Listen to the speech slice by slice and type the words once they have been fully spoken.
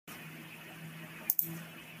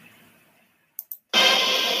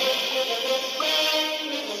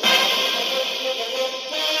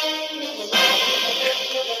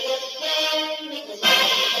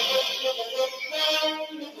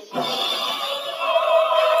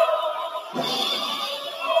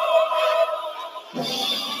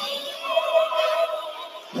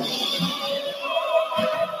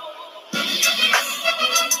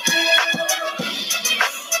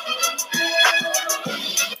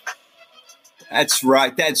That's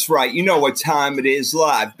right. That's right. You know what time it is.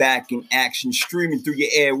 Live, back in action, streaming through your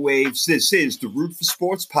airwaves. This is the Root for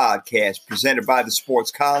Sports podcast, presented by the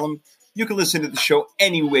Sports Column. You can listen to the show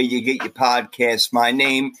anywhere you get your podcasts. My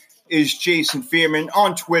name is Jason Fearman,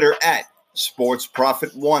 on Twitter at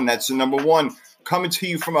SportsProfit1. That's the number one. Coming to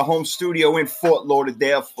you from a home studio in Fort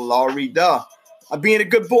Lauderdale, Florida. I'm being a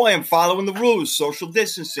good boy. I'm following the rules, social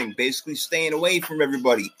distancing, basically staying away from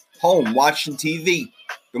everybody. Home, watching TV.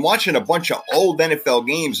 Been watching a bunch of old NFL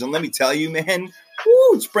games, and let me tell you, man,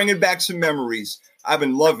 it's bringing back some memories. I've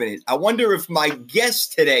been loving it. I wonder if my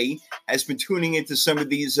guest today has been tuning into some of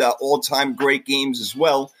these all-time great games as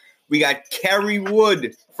well. We got Kerry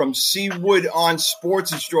Wood from C. Wood on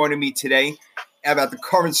Sports is joining me today about the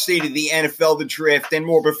current state of the NFL, the draft, and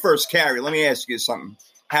more. But first, Kerry, let me ask you something.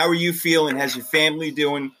 How are you feeling? How's your family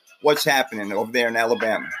doing? What's happening over there in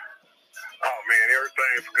Alabama? Oh, man,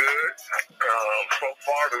 everything's good. So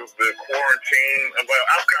far, the quarantine, well,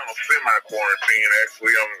 I'm kind of semi-quarantine,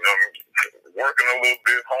 actually. I'm working a little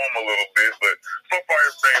bit, home a little bit, but so far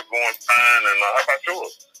everything's going fine. And how about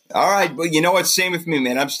yours? All right. Well, you know what? Same with me,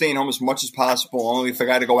 man. I'm staying home as much as possible, only if I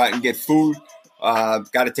got to go out and get food.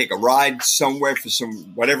 Got to take a ride somewhere for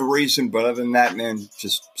some whatever reason. But other than that, man,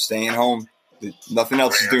 just staying home. Nothing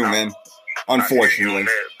else to do, man. Unfortunately.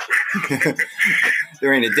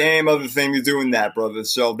 There ain't a damn other thing to do in that, brother.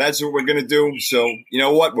 So that's what we're going to do. So, you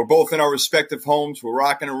know what? We're both in our respective homes. We're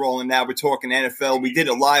rocking and rolling now. We're talking NFL. We did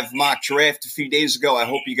a live mock draft a few days ago. I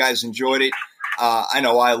hope you guys enjoyed it. I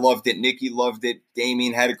know I loved it. Nikki loved it.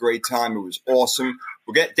 Damien had a great time. It was awesome.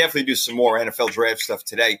 We'll definitely do some more NFL draft stuff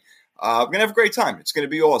today. We're going to have a great time. It's going to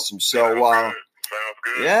be awesome. So, Sounds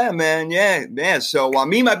good. yeah, man. Yeah, man. So,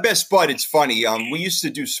 me and my best bud, it's funny. We used to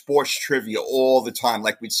do sports trivia all the time.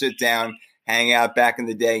 Like, we'd sit down, hang out back in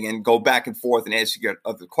the day, and go back and forth and ask you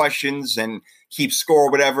other questions and keep score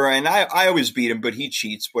or whatever. And I always beat him, but he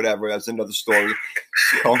cheats, whatever. That's another story.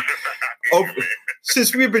 So,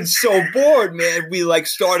 since we've been so bored, man, we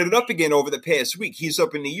started it up again over the past week. He's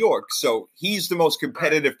up in New York, so he's the most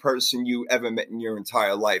competitive person you ever met in your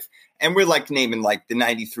entire life. And we're naming the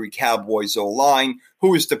 93 Cowboys O-line,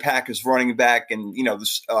 who is the Packers running back, and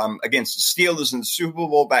against the Steelers in the Super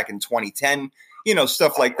Bowl back in 2010,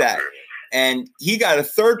 stuff like that. And he got a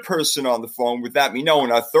third person on the phone without me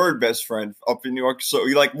knowing, our third best friend up in New York. So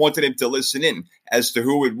he wanted him to listen in as to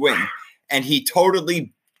who would win. And he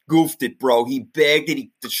totally goofed it, bro. He bagged it.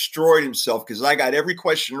 He destroyed himself because I got every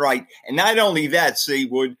question right. And not only that,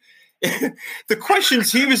 Wood, the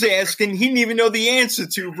questions he was asking, he didn't even know the answer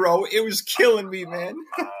to, bro. It was killing me, man.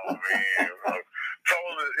 Oh, man.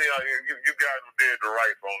 Totally, you guys did the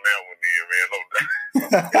right on that one, man. No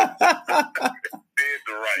doubt. Did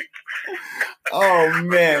the right. Oh,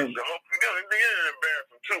 man. You didn't embarrass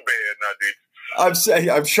him too bad, now, did you? I'm saying,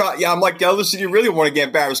 I'm shocked. Yeah, I'm like, yeah, listen, you really want to get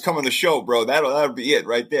embarrassed, come on the show, bro. That'll be it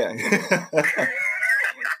right there. Exactly.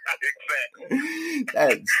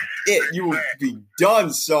 That's it. You will be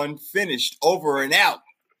done, son. Finished, over and out.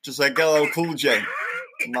 Just like LL Cool J.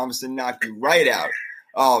 Mama said, knock you right out.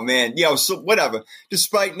 Oh, man. So whatever.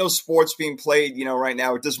 Despite no sports being played, right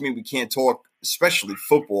now, it doesn't mean we can't talk, especially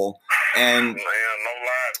football. And man, no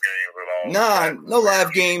live games at all. No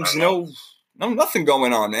live games. No, nothing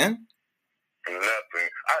going on, man. Nothing.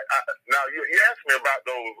 Now you asked me about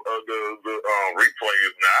those the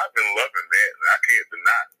replays. Now I've been loving that. I can't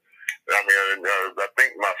deny it. I mean, I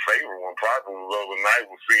think my favorite one probably was the other night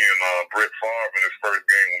was seeing Brett Favre in his first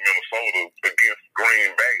game with Minnesota against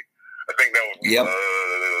Green Bay. I think that was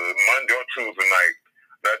Monday or Tuesday night.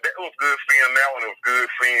 Now that was good seeing that one. It was good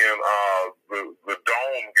seeing the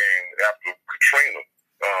Dome game after Katrina.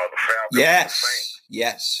 The Falcons.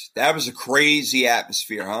 Yes, that was a crazy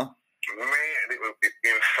atmosphere, huh? Man, it was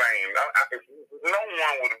insane. No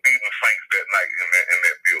one would have beaten the Saints that night in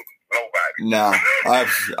that building. Nobody. No,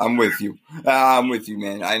 I'm with you. I'm with you,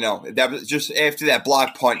 man. I know. That was just after that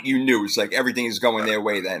block punt, you knew it's everything is going their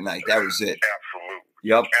way that night. That was it. Absolutely.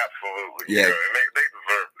 Yep. Absolutely. Yeah. And they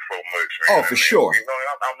deserve it so much. Man. Oh, for sure.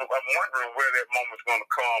 I'm wondering where that moment's going to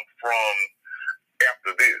come from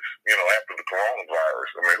after this, after the coronavirus.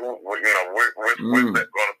 I mean, where's that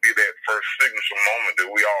going to be that first signature moment that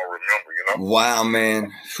we all remember, Wow,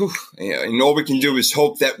 man. Whew. Yeah, and all we can do is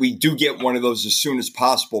hope that we do get one of those as soon as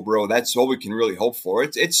possible, bro. That's all we can really hope for.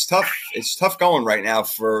 It's tough. It's tough going right now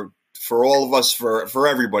for all of us, for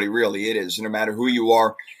everybody, really. It is. No matter who you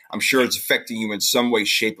are, I'm sure it's affecting you in some way,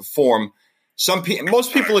 shape, or form.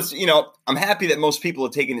 Most people, I'm happy that most people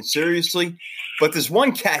are taking it seriously, but there's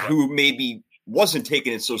one cat who maybe wasn't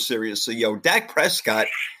taking it so seriously. Dak Prescott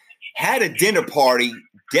had a dinner party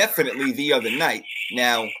definitely the other night.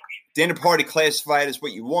 Now, dinner party classified as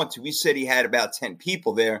what you want to. We said he had about 10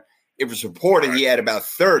 people there. It was reported he had about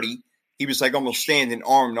 30. He was like almost standing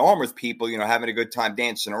arm in arm with people, having a good time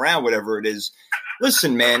dancing around, whatever it is.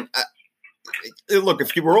 Listen, man, look,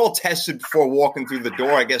 if you were all tested before walking through the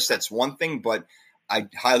door, I guess that's one thing, but I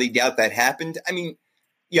highly doubt that happened. I mean,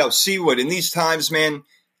 Seawood, in these times, man,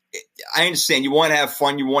 I understand you want to have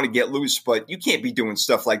fun, you want to get loose, but you can't be doing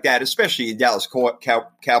stuff like that, especially a Dallas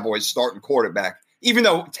Cowboys starting quarterback, even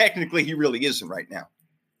though technically he really isn't right now.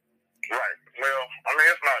 Right. Well, I mean,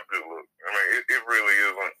 it's not a good look. I mean, it really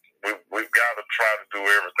isn't. We've got to try to do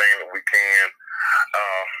everything that we can.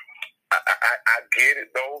 I get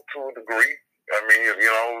it, though, to a degree. I mean, you're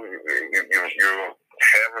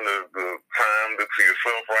having the time to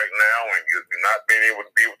yourself right now, and you're not being able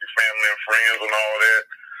to be with your family and friends and all that.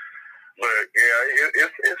 But yeah,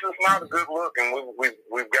 it's just not a good look, and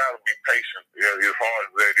we've got to be patient. As hard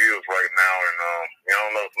as that is right now, and I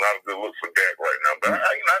don't know, it's not a good look for Dak right now. But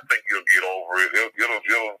I think he'll get over it.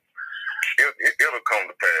 It'll come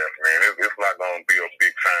to pass, man. It's not going to be a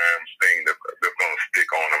big time thing that's going to stick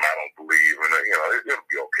on him. I don't believe, and it'll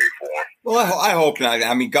be okay for him. Well, I hope not.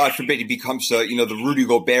 I mean, God forbid he becomes the Rudy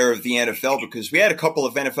Gobert of the NFL, because we had a couple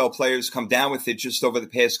of NFL players come down with it just over the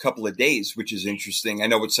past couple of days, which is interesting. I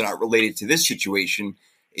know it's not related to this situation.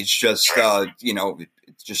 It's just,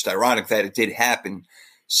 it's just ironic that it did happen.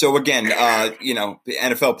 So again, the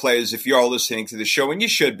NFL players, if you are listening to the show, and you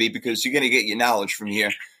should be, because you're going to get your knowledge from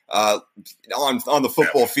here, on the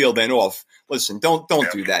football field and off. Listen, don't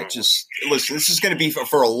do that. Just listen. This is going to be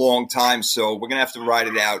for a long time, so we're going to have to ride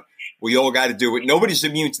it out. We all got to do it. Nobody's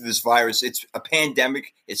immune to this virus. It's a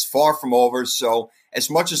pandemic. It's far from over. So as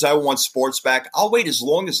much as I want sports back, I'll wait as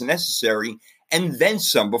long as necessary and then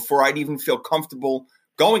some before I'd even feel comfortable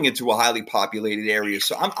going into a highly populated area.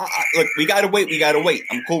 So look, we got to wait. We got to wait.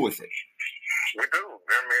 I'm cool with it. We do.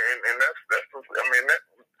 I mean, and that's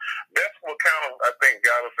what kind of, I think,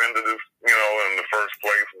 got us into this, in the first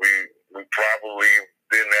place. We probably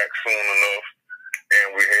didn't act soon enough, and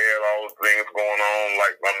we had all the things going on.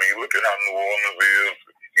 Like, I mean, look at how New Orleans is.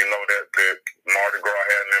 That Mardi Gras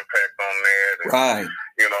had an impact on that. And, right.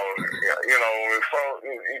 So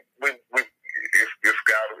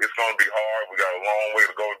it's going to be hard. We got a long way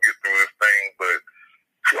to go to get through this thing, but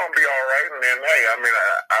it's going to be all right. And then, hey, I mean,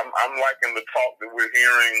 I'm liking the talk that we're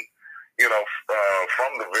hearing,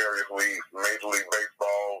 from the various leagues, Major League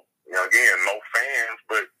Baseball. Again, no fans,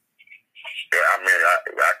 but I mean,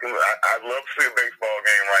 I'd love to see a baseball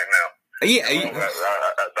game right now. Yeah, I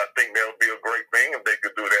think that would be a great thing if they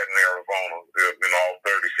could do that in Arizona, in all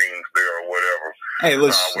 30 teams there or whatever. Hey,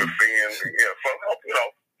 listen. I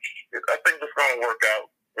think it's going to work out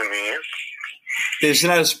in the end. There's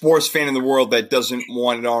not a sports fan in the world that doesn't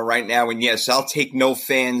want it on right now. And yes, I'll take no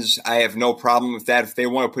fans. I have no problem with that. If they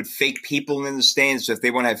want to put fake people in the stands, if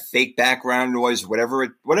they want to have fake background noise, whatever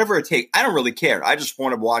it takes, I don't really care. I just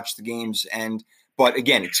want to watch the games. But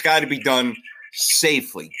again, it's got to be done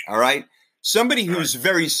safely. All right. Somebody who's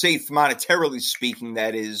very safe monetarily speaking,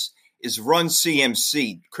 that is Run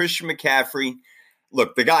CMC, Christian McCaffrey.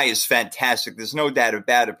 Look, the guy is fantastic. There's no doubt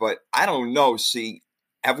about it. But I don't know.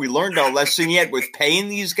 Have we learned our lesson yet with paying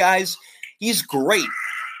these guys? He's great,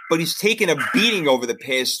 but he's taken a beating over the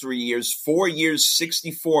past 3 years, 4 years,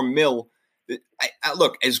 $64 million.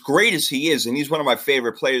 Look, as great as he is, and he's one of my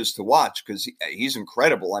favorite players to watch because he's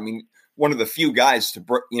incredible. I mean, one of the few guys to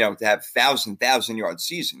have 1,000-yard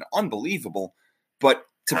season, unbelievable. But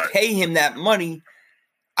to pay him that money,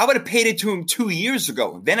 I would have paid it to him 2 years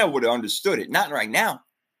ago. Then I would have understood it. Not right now.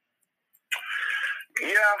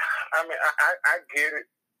 Yeah, I mean, I get it.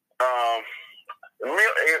 I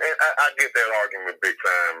get that argument big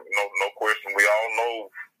time. No question. We all know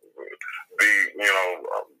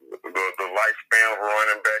the lifespan of a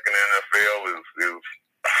running back in the NFL is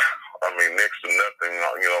I mean, next to nothing.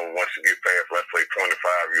 Once you get past, let's say,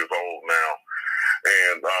 25 years old now,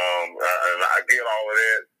 and I get all of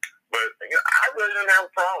that, but I really didn't have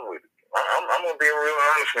a problem with it. I'm gonna be real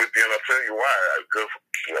honest with you, and I'll tell you why. Because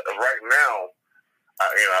right now,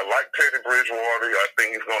 I like Teddy Bridgewater. I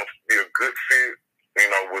think he's going to be a good fit,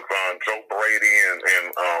 with Joe Brady and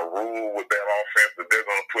Rule with that offense that they're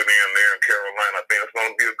going to put in there in Carolina. I think it's going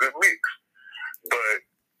to be a good mix. But,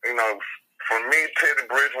 for me, Teddy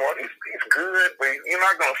Bridgewater, he's good, but you're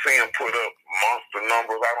not going to see him put up monster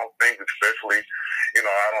numbers. I don't think, especially,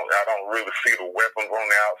 I don't really see the weapons on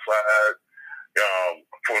the outside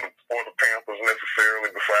for the Panthers necessarily,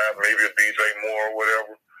 besides maybe a DJ Moore or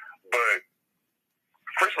whatever. But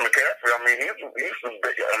Christian McCaffrey, I mean, he's the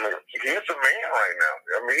man right now.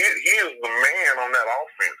 I mean, he is the man on that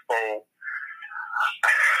offense. So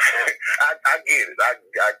I get it. I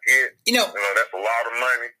get. That's a lot of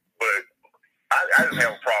money, but I just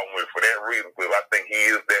have a problem with it for that reason. Because I think he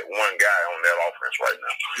is that one guy on that offense right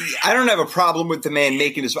now. I don't have a problem with the man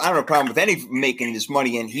making his. I don't have a problem with any making his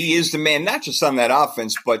money, and he is the man, not just on that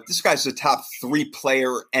offense, but this guy's the top 3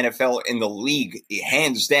 player NFL in the league,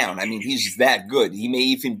 hands down. I mean, he's that good. He may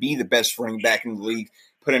even be the best running back in the league.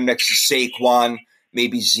 Put him next to Saquon,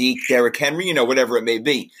 maybe Zeke, Derrick Henry, whatever it may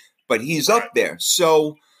be. But he's up there.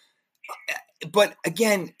 So, but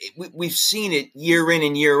again, we've seen it year in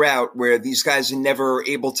and year out where these guys are never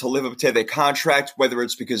able to live up to their contract, whether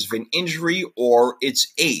it's because of an injury or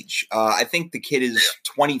it's age. I think the kid is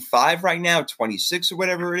 25 right now, 26 or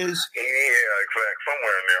whatever it is. Yeah, exactly.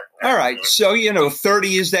 Somewhere in there. All right. So,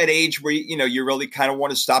 30 is that age where, you really kind of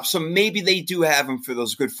want to stop. So maybe they do have him for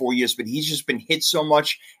those good 4 years, but he's just been hit so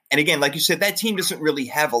much. And again, like you said, that team doesn't really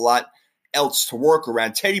have a lot else to work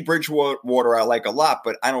around. Teddy Bridgewater I like a lot,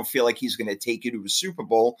 but I don't feel like he's going to take you to a Super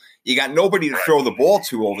Bowl. You got nobody to throw the ball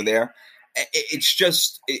to over there. It's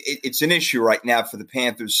just it's an issue right now for the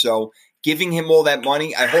Panthers. So giving him all that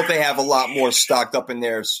money, I hope they have a lot more stocked up in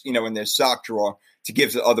their in their sock drawer to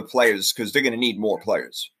give to other players because they're going to need more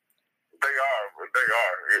players. They are.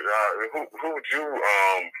 Who would you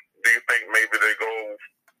do you think maybe they go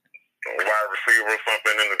wide receiver or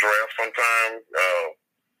something in the draft sometime?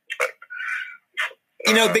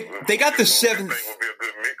 They got the 7th. Would be a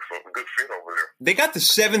good mix, a good fit over there. They got the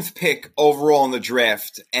 7th pick overall in the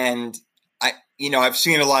draft, and I've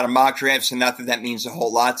seen a lot of mock drafts, and not that means a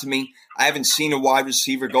whole lot to me. I haven't seen a wide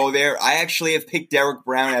receiver go there. I actually have picked Derek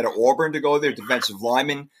Brown out of Auburn to go there, defensive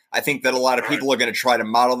lineman. I think that a lot of people are going to try to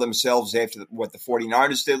model themselves after what the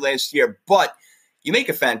 49ers did last year, but you make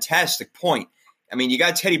a fantastic point. I mean, you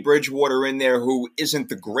got Teddy Bridgewater in there, who isn't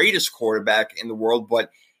the greatest quarterback in the world,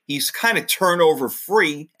 but he's kind of turnover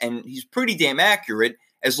free, and he's pretty damn accurate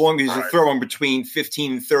as long as you throw him between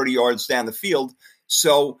 15 and 30 yards down the field.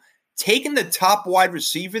 So taking the top wide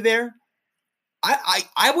receiver there,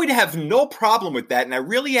 I would have no problem with that, and I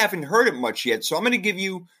really haven't heard it much yet. So I'm going to give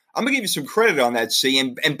you some credit on that, C.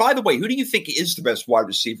 And by the way, who do you think is the best wide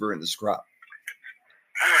receiver in this crop?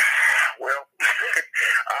 Well,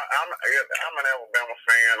 I'm an Alabama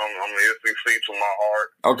fan. I'm the SEC to my heart.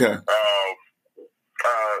 Okay.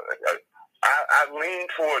 I lean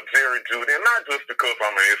toward Jerry Jeudy, and not just because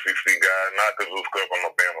I'm an SEC guy, not just because I'm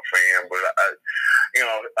a Bama fan, but I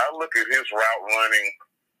look at his route running.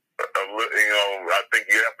 I think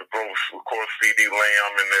you have to throw, of course, CD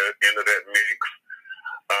Lamb into that mix.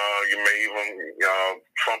 You may even,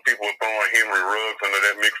 some people are throwing Henry Ruggs into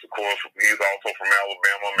that mix, of course. He's also from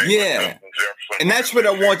Alabama. Yeah. And that's what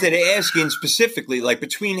I wanted to ask you specifically, like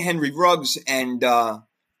between Henry Ruggs and Jerry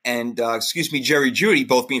Jeudy,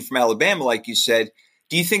 both being from Alabama, like you said,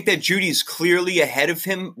 do you think that Jeudy is clearly ahead of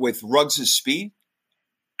him with Ruggs' speed?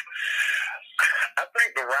 I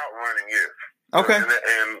think the route running is. Okay. And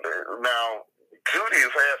now, Jeudy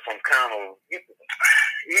has had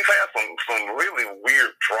he's had some really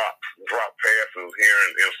weird drop passes here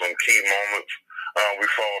in some key moments. We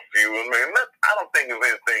saw a few. I don't think it's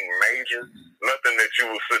anything major. Nothing that you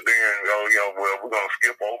would sit there and go, well, we're going to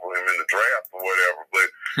skip over him in the draft or whatever. But,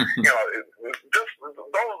 that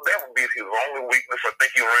would be his only weakness. I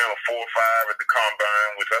think he ran a 4.5 at the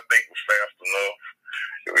combine, which I think was fast enough.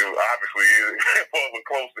 Obviously, it wasn't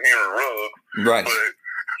close to Henry Ruggs. Right.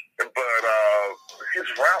 But his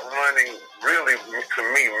route running really, to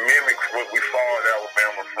me, mimics what we saw at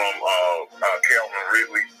Alabama from Calvin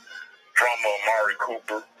Ridley, from Amari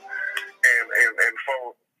Cooper. And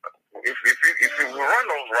so if you run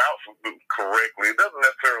those routes correctly, it doesn't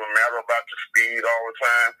necessarily matter about your speed all the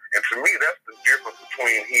time. And to me, that's the difference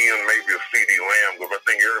between he and maybe a CD Lamb, because I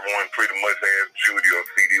think everyone pretty much has Jeudy or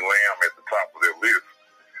CD Lamb at the top of their list.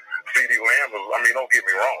 CD Lamb is, don't get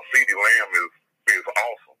me wrong, CD Lamb is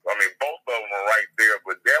awesome. Both of them are right there,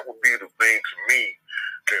 but that would be the thing to me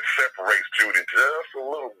that separates Jeudy just a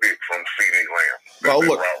little bit from CD Lamb. Well,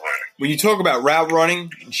 look, when you talk about route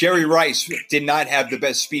running, Jerry Rice did not have the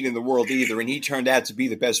best speed in the world either, and he turned out to be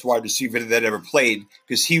the best wide receiver that ever played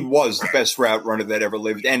because he was the best route runner that ever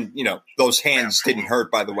lived. And, those hands didn't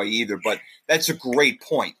hurt, by the way, either. But that's a great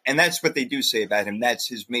point, and that's what they do say about him. That's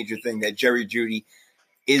his major thing, that Jerry Jeudy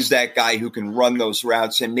is that guy who can run those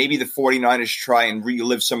routes, and maybe the 49ers try and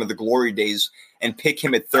relive some of the glory days and pick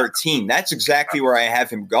him at 13. That's exactly where I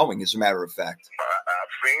have him going, as a matter of fact.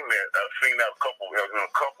 I've seen that a couple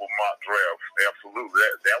mock drafts. Absolutely.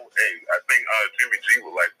 I think Jimmy G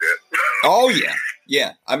would like that. Oh, yeah.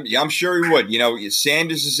 Yeah, I'm sure he would.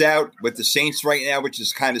 Sanders is out with the Saints right now, which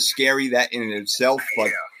is kind of scary, that in itself.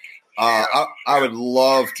 But I would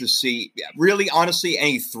love to see, really, honestly,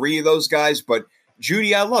 any three of those guys. But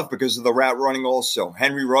Jeudy, I love because of the route running also.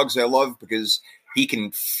 Henry Ruggs, I love because he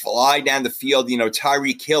can fly down the field.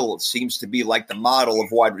 Tyreek Hill seems to be like the model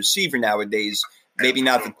of wide receiver nowadays. Maybe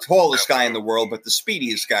not the tallest guy in the world, but the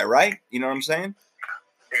speediest guy, right? You know what I'm saying?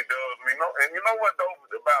 He does. And you know what, though,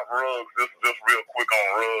 about Ruggs, just real quick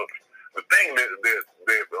on Ruggs, the thing that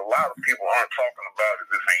a lot of people aren't talking about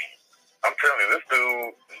is his hands. I'm telling you, this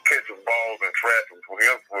dude catches balls in traffic.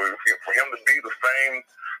 For him to be the same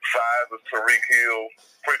size as Tyreek Hill,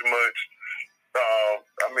 pretty much.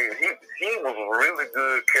 He was really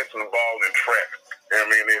good catching the ball in traffic.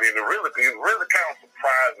 And it really kind of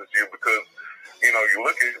surprises you because you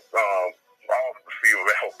look at all the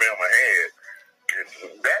receivers Alabama had.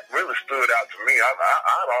 That really stood out to me.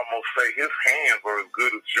 I'd almost say his hands are as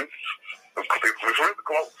good as Juice. It's really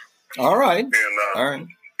close. All right. And, all right.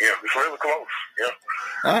 Yeah, it's really close. Yeah.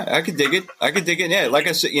 I could dig it. Yeah, like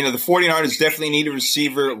I said, the 49ers definitely need a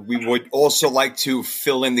receiver. We would also like to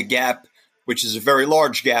fill in the gap, which is a very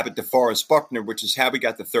large gap at DeForest Buckner, which is how we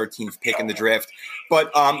got the 13th pick in the draft.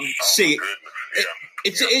 But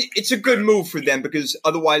it's a good move for them because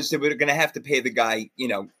otherwise they were going to have to pay the guy,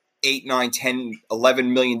 $8, $9, $10,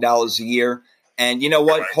 $11 million a year. And you know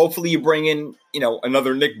what? Right. Hopefully you bring in,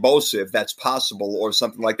 another Nick Bosa if that's possible or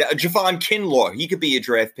something like that. Javon Kinlaw, he could be a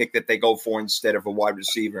draft pick that they go for instead of a wide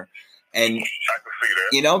receiver. And, I can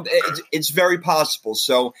see that. It's very possible.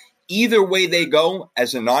 So either way they go,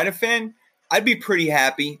 as a Niner fan, I'd be pretty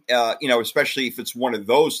happy, especially if it's one of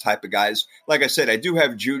those type of guys. Like I said, I do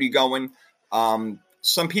have Jeudy going.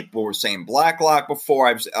 Some people were saying Blacklock before.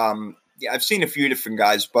 I've seen a few different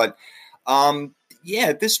guys, but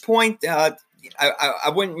at this point, I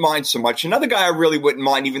wouldn't mind so much. Another guy I really wouldn't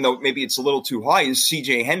mind, even though maybe it's a little too high, is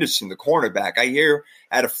C.J. Henderson, the cornerback. I hear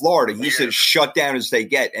out of Florida, he's as shut down as they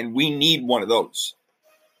get, and we need one of those.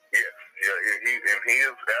 He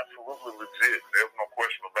is absolutely legit. There's no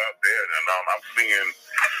question about that. And I'm seeing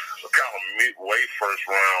a kind of midway first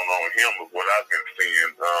round on him is what I've been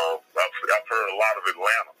seeing. I've heard a lot of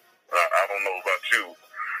Atlanta. I don't know about you,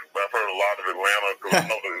 but I've heard a lot of Atlanta because I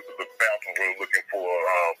know the Falcons were looking for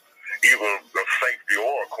either a safety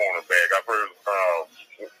or a cornerback. I've heard,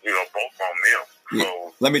 both on them.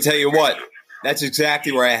 So let me tell you what. That's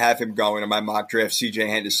exactly where I have him going in my mock draft, C.J.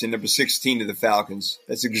 Henderson, number 16 of the Falcons.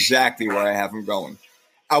 That's exactly where I have him going.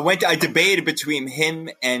 I debated between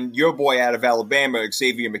him and your boy out of Alabama,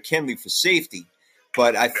 Xavier McKinley, for safety.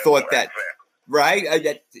 But I thought that,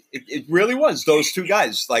 right? It really was those two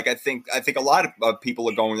guys. Like I think a lot of people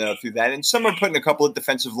are going through that, and some are putting a couple of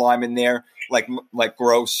defensive linemen there, like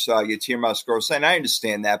Gross, Yetur Gross, and I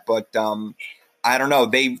understand that, but I don't know.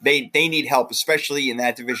 They need help, especially in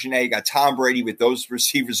that Division A. You got Tom Brady with those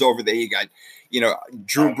receivers over there. You got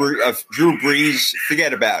Drew Brees.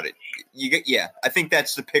 Forget about it. I think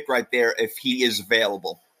that's the pick right there if he is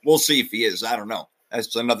available. We'll see if he is. I don't know.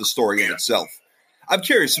 That's another story in itself. I'm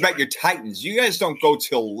curious about your Titans. You guys don't go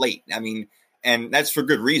till late. And that's for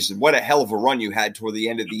good reason. What a hell of a run you had toward the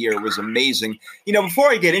end of the year. It was amazing. Before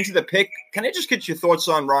I get into the pick, can I just get your thoughts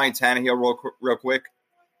on Ryan Tannehill real quick?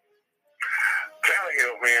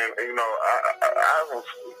 Tannehill, man,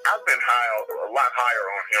 I've been a lot higher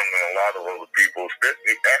on him than a lot of other people,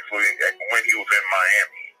 especially actually when he was in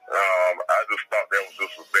Miami. I just thought that was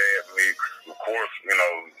just a bad mix. Of course, I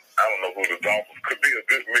don't know who the Dolphins could be a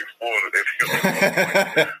good mix for it. You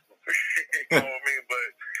know what I mean? But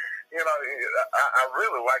I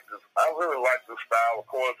really like this. I really like this style.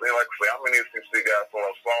 Of course, and like I say, I'm an SEC guy, so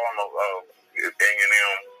I saw him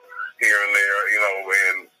A&M here and there.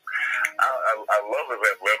 And I love his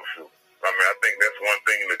athleticism. I think that's one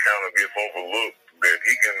thing that kind of gets overlooked. That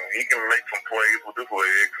he can make some plays with his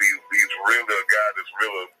legs. He's really a guy that's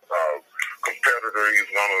really competitor.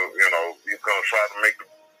 He's gonna try to make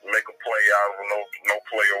a play out of no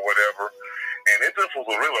play or whatever. And it just was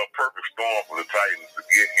a perfect storm for the Titans to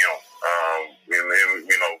get him. And then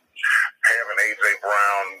having A.J.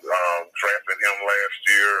 Brown drafting him last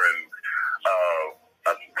year, and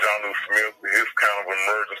Jonnu Smith, his kind of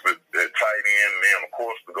emergence at tight end, and then of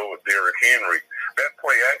course to go with Derrick Henry. That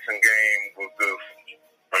play action game was just,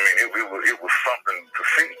 it was something to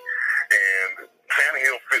see. And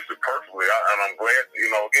Tannehill fits it perfectly. And I'm glad,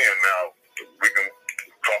 again, now we can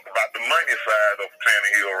talk about the money side of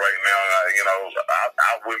Tannehill right now.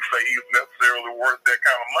 I wouldn't say he's necessarily worth that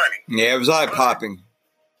kind of money. Yeah, it was eye-popping.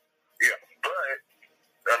 Yeah, but,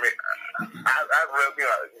 I'd rather,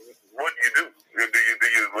 what do you do? Do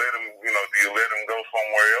you let him, go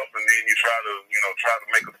somewhere else, and then you try to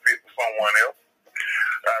make a fit with someone else?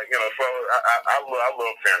 So I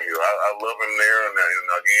love Tannehill. I love him there, and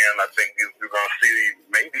again, I think you're going to see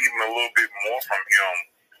maybe even a little bit more from him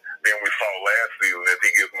than we saw last season as he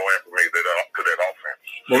gets more acclimated to that offense.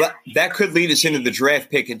 Well, that could lead us into the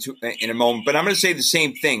draft pick in a moment, but I'm going to say the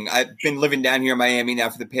same thing. I've been living down here in Miami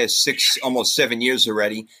now for the past 6, almost 7 years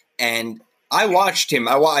already, and I watched him.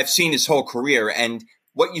 I've seen his whole career, and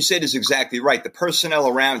what you said is exactly right. The personnel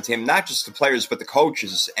around him, not just the players, but the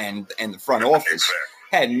coaches and the front office,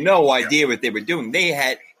 had no idea what they were doing.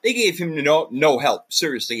 They gave him no help.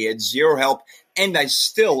 Seriously, he had zero help, and I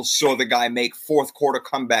still saw the guy make fourth quarter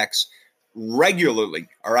comebacks regularly.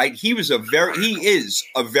 All right, he is a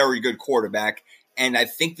very good quarterback, and I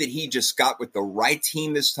think that he just got with the right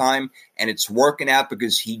team this time, and it's working out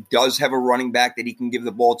because he does have a running back that he can give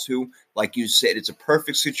the ball to. Like you said, it's a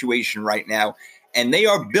perfect situation right now, and they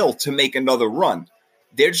are built to make another run.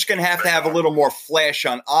 They're just going to have a little more flash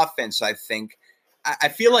on offense, I think. I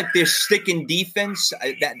feel like they're sticking defense.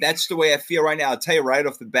 That's the way I feel right now. I'll tell you right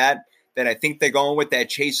off the bat that I think they're going with that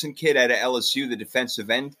Chasen kid out of LSU, the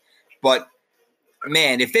defensive end. But,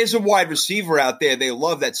 man, if there's a wide receiver out there they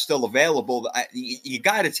love that's still available, you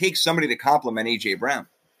got to take somebody to complement A.J. Brown.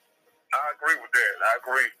 I agree with that. I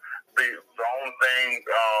agree. The only thing,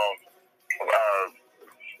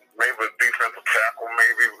 maybe a defensive tackle,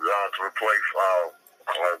 maybe to replace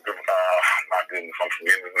my goodness, I'm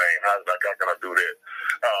forgetting his name. How can I do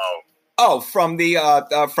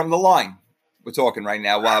that? From the line. We're talking right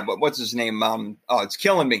now. But what's his name? It's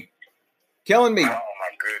killing me. Oh, my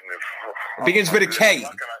goodness. It begins with a K.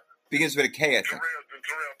 Begins with a K, I think.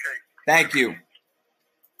 Jarrell Casey. Thank you.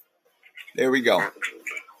 There we go. Jarrell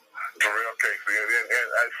Casey.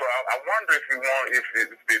 And so I wonder if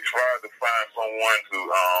they tried to find someone to,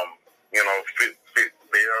 fit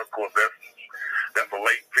there. Of course, that's a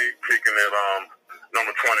late pick, picking at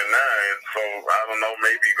number 29. So I don't know,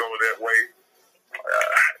 maybe go that way.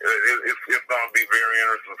 It's going to be very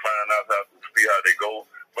interesting to find out see how they go.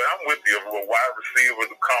 But I'm with you. A wide receiver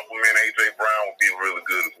to complement A.J. Brown would be really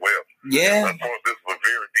good as well. Yeah. Of course, this is a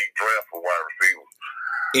very deep draft for wide receivers.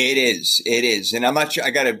 It is. And I'm not sure.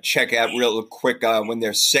 I got to check out real quick when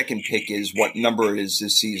their second pick is, what number it is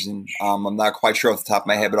this season. I'm not quite sure off the top of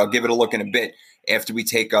my head, but I'll give it a look in a bit after we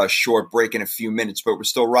take a short break in a few minutes. But we're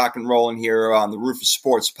still rock and rolling here on the Rufus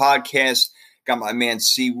Sports Podcast. Got my man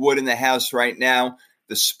C. Wood in the house right now.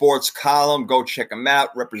 The sports column, go check him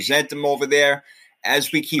out. Represent him over there.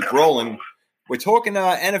 As we keep rolling, we're talking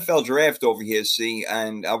NFL draft over here, see,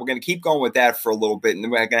 and we're going to keep going with that for a little bit, and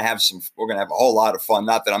then we're going to have a whole lot of fun.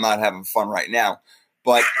 Not that I'm not having fun right now,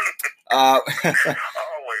 but always about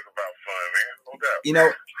fun,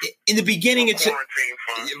 man. In the beginning, it's quarantine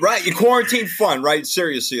fun. Right. Your quarantine fun, right?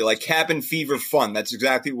 Seriously, like Cabin Fever Fun. That's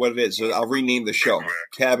exactly what it is. I'll rename the show,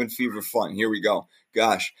 Cabin Fever Fun. Here we go.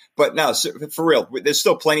 Gosh, but no, for real, there's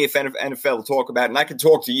still plenty of NFL to talk about, and I can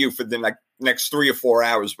talk to you for the next 3 or 4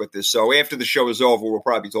 hours with this. So after the show is over, we'll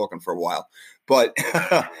probably be talking for a while. But absolutely,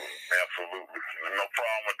 no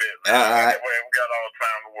problem with that. We got all the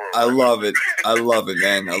time in the world. I love it,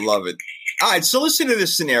 man. I love it. All right, so listen to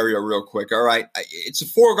this scenario real quick. All right, it's a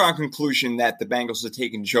foregone conclusion that the Bengals are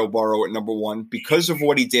taking Joe Burrow at number 1 because of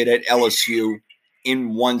what he did at LSU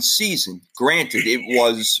in one season. Granted, it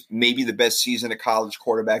was maybe the best season a college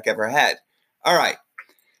quarterback ever had. All right.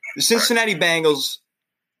 The Cincinnati Bengals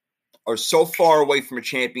are so far away from a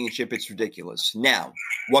championship, it's ridiculous. Now,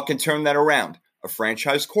 what can turn that around? A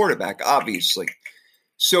franchise quarterback, obviously.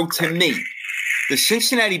 So to me, the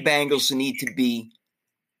Cincinnati Bengals need to be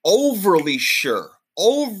overly sure,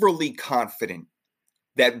 overly confident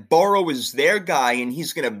that Burrow is their guy and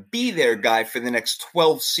he's going to be their guy for the next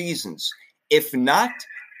 12 seasons. If not,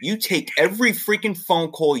 you take every freaking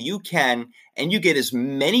phone call you can and you get as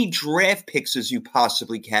many draft picks as you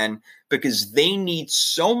possibly can because they need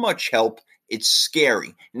so much help. It's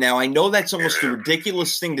scary. Now, I know that's almost a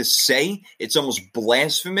ridiculous thing to say. It's almost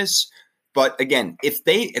blasphemous. But again, if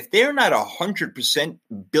they're not 100%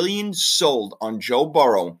 billion sold on Joe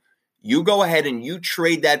Burrow, you go ahead and you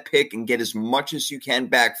trade that pick and get as much as you can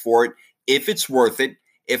back for it if it's worth it.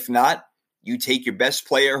 If not, you take your best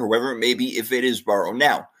player, whoever it may be, if it is Burrow.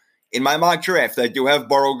 Now, in my mock draft, I do have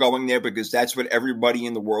Burrow going there because that's what everybody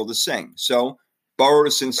in the world is saying. So, Burrow to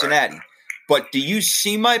Cincinnati. But do you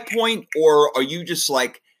see my point, or are you just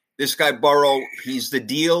like, this guy Burrow, he's the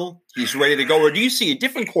deal, he's ready to go, or do you see a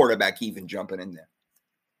different quarterback even jumping in there?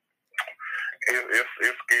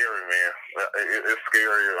 It's scary, man. It's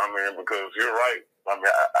scary. I mean, because you're right. I mean,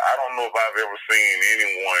 I don't know if I've ever seen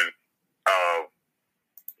anyone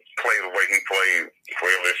play the way he played for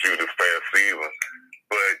LSU this past season.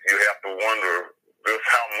 But you have to wonder just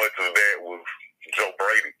how much of that was Joe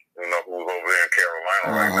Brady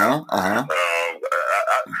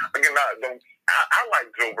Again, I like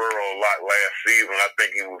Joe Burrow a lot last season. I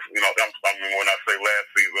think he was, I mean, when I say last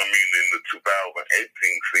season, I mean in the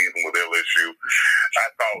 2018 season with LSU. I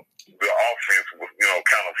thought the offense was,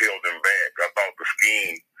 kind of held him back. I thought the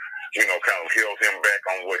scheme, kind of held him back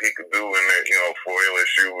on what he could do in that, for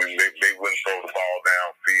LSU. They wouldn't throw the ball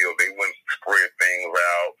downfield. They wouldn't spread things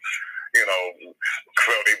out.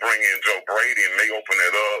 So they bring in Joe Brady and they open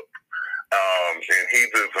it up. And he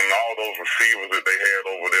just, and all those receivers that they had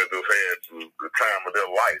over there just had the time of their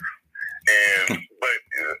life. But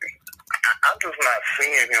I'm just not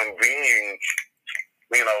seeing him being,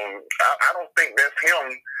 I don't think that's him,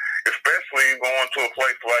 especially going to a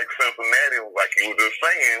place like Cincinnati, like you were just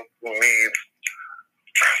saying, who needs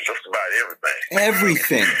just about everything.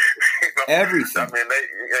 Everything. Everything. I mean,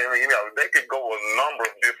 they could go a number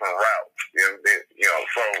of different routes.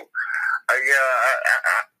 So,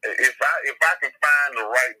 if I can find the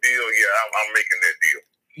right deal, I'm making that deal.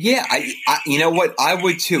 Yeah, I you know what? I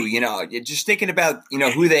would too. Just thinking about,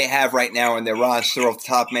 who they have right now in their roster off the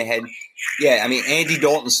top of my head. Yeah, I mean, Andy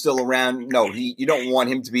Dalton's still around. No, you don't want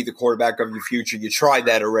him to be the quarterback of your future. You tried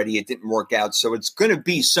that already. It didn't work out. So it's going to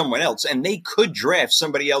be someone else. And they could draft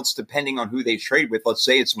somebody else depending on who they trade with. Let's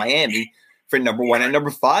say it's Miami for number 1 and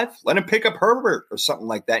number 5. Let him pick up Herbert or something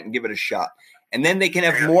like that and give it a shot. And then they can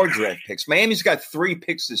have more draft picks. Miami's got 3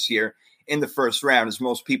 picks this year in the first round, as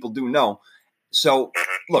most people do know. So,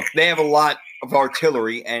 look, they have a lot of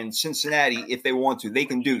artillery, and Cincinnati, if they want to, they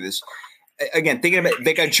can do this. Again, thinking about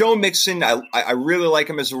they got Joe Mixon. I really like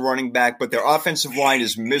him as a running back, but their offensive line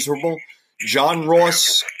is miserable. John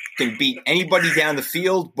Ross can beat anybody down the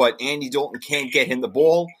field, but Andy Dalton can't get him the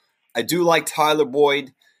ball. I do like Tyler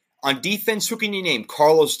Boyd. On defense, who can you name?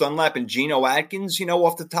 Carlos Dunlap and Geno Atkins,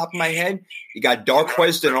 off the top of my head. You got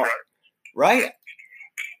Darqueze and all, right?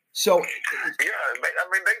 So, I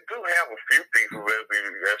mean, they do have a few pieces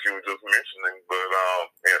as you were just mentioning, but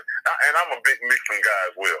and I'm a big Mixon guy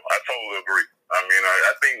as well. I totally agree. I mean,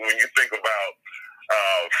 I think when you think about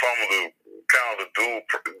some of the kind of the dual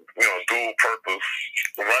purpose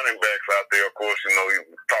running backs out there, of course, you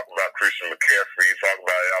talk about Christian McCaffrey, you talk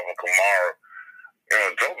about Alvin Kamara.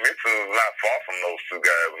 Joe Mixon is not far from those two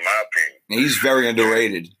guys, in my opinion. He's very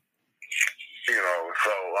underrated.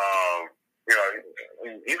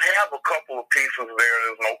 You have a couple of pieces there.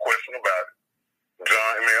 There's no question about it.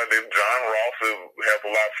 John Ross has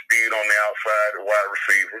a lot of speed on the outside at wide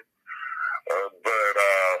receiver.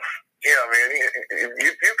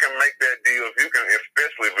 If you can make that deal,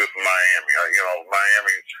 especially if it's Miami,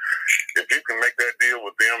 Miami, if you can make that deal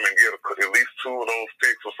with them and get at least 2 of those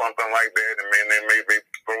picks or something like that, and then they maybe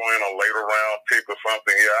throw in a later round pick or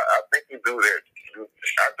something, I think you do that.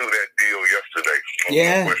 I do that deal yesterday.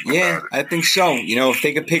 Yeah, I think so. If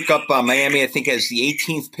they could pick up Miami, I think as the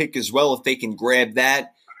 18th pick as well, if they can grab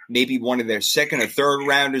that, maybe one of their second or third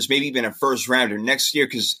rounders, maybe even a first rounder next year,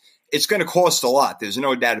 because it's going to cost a lot. There's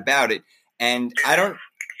no doubt about it. And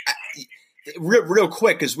real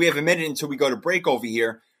quick, because we have a minute until we go to break over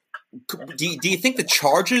here. Do you think the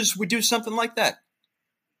Chargers would do something like that?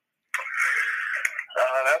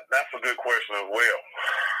 That's a good question as well.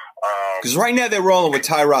 Because right now they're rolling with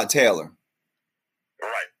Tyrod Taylor.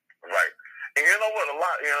 Right. And you know what? A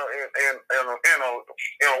lot, in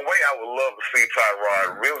a way, I would love to see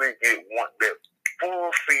Tyrod really get that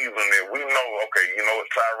full season that we know. Okay,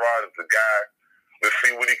 Tyrod is the guy. Let's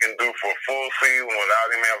see what he can do for a full season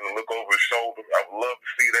without him having to look over his shoulder. I would love to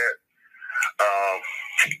see that.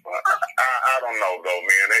 I don't know though,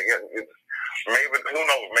 man. Maybe who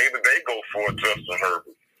knows? Maybe they go for Justin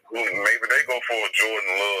Herbert. Maybe they go for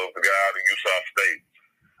Jordan Love, the guy out of Utah State.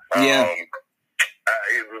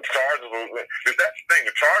 The Chargers. That's the thing.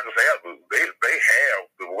 The Chargers they have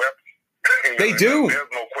the weapons. They do.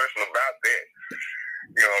 There's no question about that.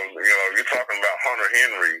 You're talking about Hunter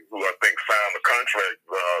Henry, who I think signed a contract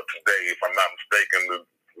today, if I'm not mistaken, that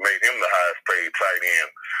made him the highest paid tight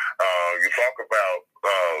end. You talk about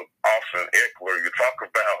Austin Eckler. You talk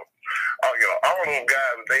about all those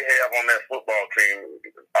guys that they have on that football team.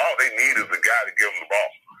 All they need is a guy to give them the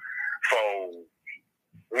ball. So,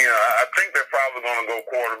 I think they're probably going to go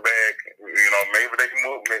quarterback. Maybe they can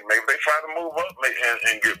move. Maybe they try to move up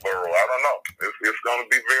and get Burrow. I don't know. It's going to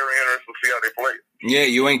be very interesting to see how they play. Yeah,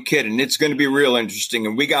 you ain't kidding. It's going to be real interesting.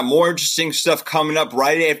 And we got more interesting stuff coming up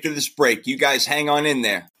right after this break. You guys hang on in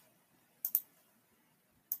there.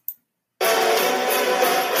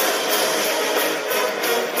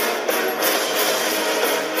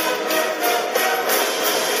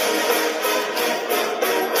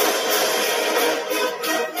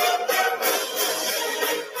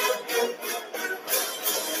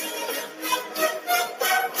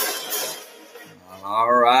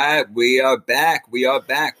 right, we are back.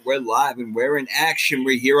 We're live and we're in action.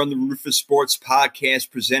 We're here on the Rufus Sports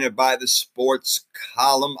Podcast presented by the Sports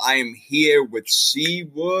Column. I am here with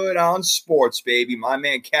Seawood on Sports, baby. My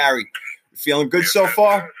man, Carrie. Feeling good so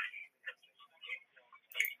far?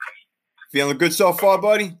 Feeling good so far,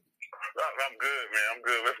 buddy? I'm good, man. I'm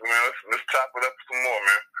good. Let's chop it up some more,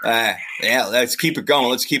 man. Yeah, let's keep it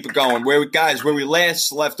going. Where we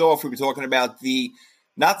last left off, we were talking about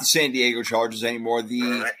not the San Diego Chargers anymore,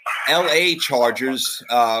 the L.A. Chargers,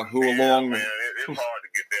 who along. Man, it's hard to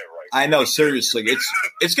get that right. I know, seriously,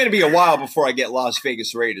 it's going to be a while before I get Las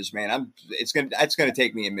Vegas Raiders, man. That's going to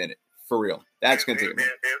take me a minute, for real. That's going to take me. Yeah,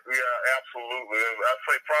 absolutely. I'd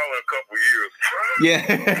say probably a couple years.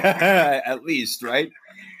 Yeah, at least, right?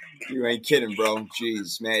 You ain't kidding, bro.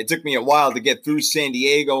 Jeez, man. It took me a while to get through San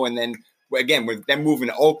Diego, and then, again, with them moving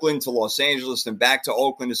to Oakland to Los Angeles and back to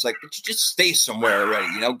Oakland, it's like, but you just stay somewhere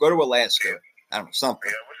already, go to Alaska. I don't know,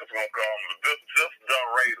 something. Yeah, we're just going to call them the Just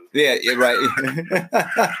Yeah, you're right.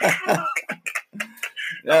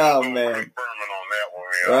 Oh, man. On that one,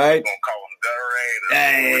 man. Right? We're going to call them the Raiders.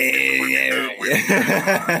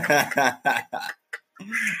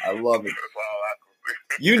 I love it. That's all I can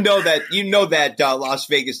see. You know that Las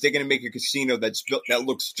Vegas, they're going to make a casino that's built that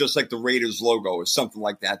looks just like the Raiders logo or something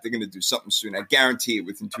like that. They're going to do something soon. I guarantee it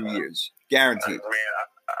within 2 years. Guaranteed. Man,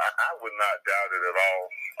 I would not doubt it at all.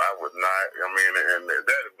 I would not. I mean, and that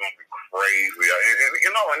is going to be crazy.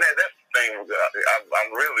 And that's the thing. I'm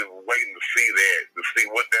really waiting to see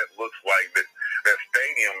what that looks like. That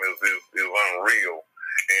stadium is unreal.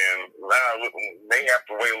 And now they have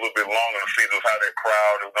to wait a little bit longer to see just how that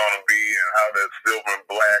crowd is going to be and how that silver and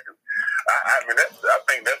black. I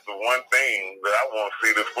think that's the one thing that I want to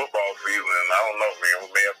see this football season. And I don't know, man. We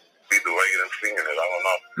may have to be delayed in seeing it. I don't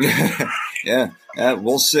know. Yeah,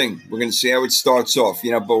 we'll see. We're going to see how it starts off,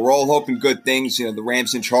 but we're all hoping good things. The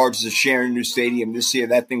Rams and Chargers are sharing a new stadium this year.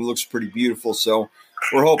 That thing looks pretty beautiful. So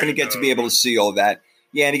we're hoping to get to be able to see all that.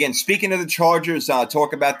 Yeah, and again, speaking of the Chargers,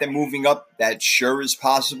 talk about them moving up. That sure is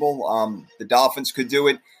possible. The Dolphins could do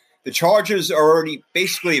it. The Chargers already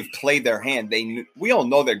basically have played their hand. We all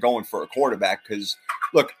know they're going for a quarterback because,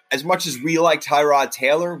 look, as much as we like Tyrod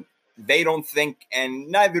Taylor, they don't think, and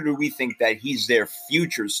neither do we think, that he's their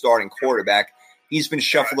future starting quarterback. He's been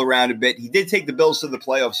shuffled around a bit. He did take the Bills to the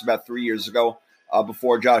playoffs about 3 years ago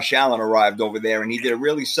before Josh Allen arrived over there, and he did a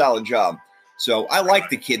really solid job. So I like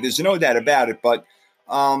the kid. There's no doubt about it, but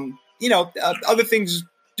other things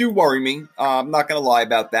do worry me. I'm not going to lie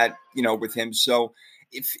about that, with him. So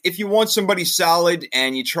if you want somebody solid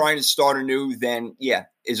and you're trying to start anew, then yeah,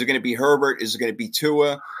 is it going to be Herbert? Is it going to be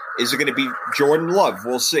Tua? Is it going to be Jordan Love?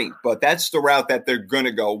 We'll see. But that's the route that they're going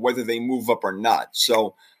to go, whether they move up or not.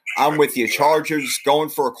 So I'm with you. Chargers going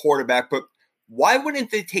for a quarterback, but why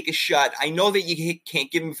wouldn't they take a shot? I know that you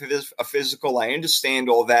can't give him a physical. I understand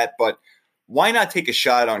all that, but why not take a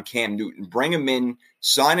shot on Cam Newton? Bring him in,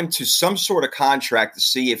 sign him to some sort of contract to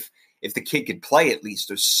see if the kid could play at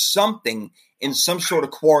least or something in some sort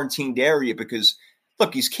of quarantined area because,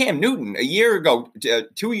 look, he's Cam Newton. A year ago,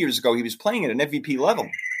 2 years ago, he was playing at an MVP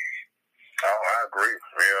level. Oh, I agree.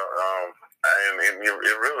 Yeah, and it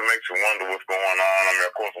really makes you wonder what's going on. I mean,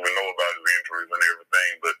 of course, we know about his injuries and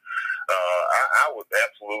everything, but I would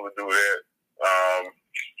absolutely do that.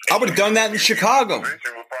 I would have done that in Chicago. You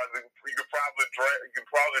could probably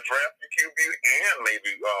draft your QB and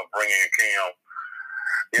maybe bring in Cam,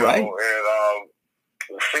 right?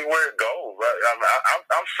 And see where it goes.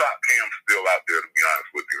 I'm shocked Cam's still out there, to be honest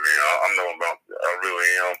with you, man. I really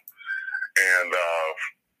am. And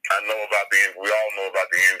I know about we all know about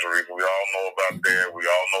the injuries. We all know about that. We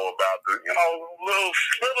all know about the,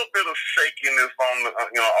 little bit of shakiness on the,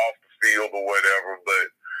 off the field or whatever. But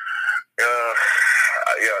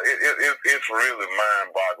it's really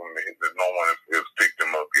mind-boggling that no one has picked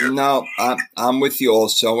him up yet. No, I'm with you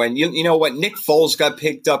also. And you know what? Nick Foles got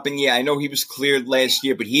picked up, and yeah, I know he was cleared last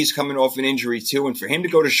year, but he's coming off an injury too. And for him to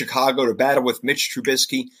go to Chicago to battle with Mitch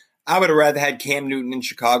Trubisky, I would have rather had Cam Newton in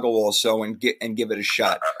Chicago also and give it a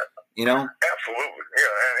shot. Absolutely,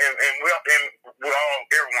 yeah. And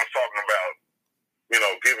everyone's talking about,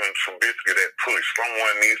 giving Trubisky that push.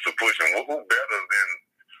 Someone needs to push him. Well, who better than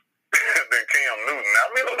Cam Newton? I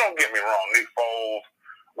mean, don't get me wrong, Nick Foles.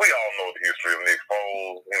 We all know the history of Nick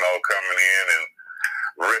Foles, coming in and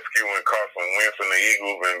rescuing Carson Wentz and the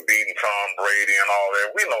Eagles and beating Tom Brady and all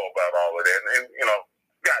that. We know about all of that, and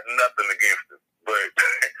got nothing against it. But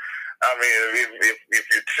I mean, if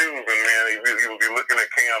you're choosing, man, you'll be looking at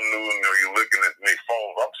Cam Newton or you're looking at Nick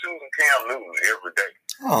Foles. I'm choosing Cam Newton every day.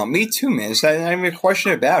 Oh, me too, man. It's not even a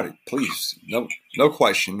question about it. Please, no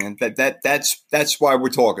question, man. That's why we're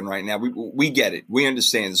talking right now. We get it. We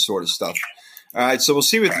understand this sort of stuff. All right, so we'll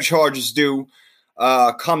see what the Chargers do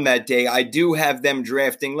come that day. I do have them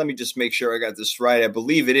drafting. Let me just make sure I got this right. I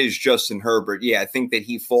believe it is Justin Herbert. Yeah, I think that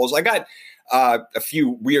he falls. I got a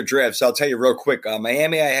few weird drafts. I'll tell you real quick.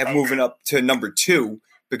 Miami I have moving up to number 2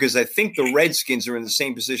 because I think the Redskins are in the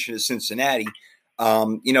same position as Cincinnati.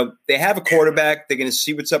 They have a quarterback. They're going to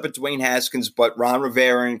see what's up at Dwayne Haskins, but Ron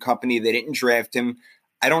Rivera and company, they didn't draft him.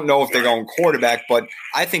 I don't know if they're going quarterback, but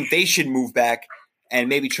I think they should move back and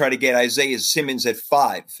maybe try to get Isaiah Simmons at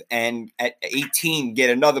 5 and at 18 get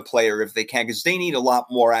another player if they can, because they need a lot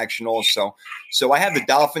more action also. So I have the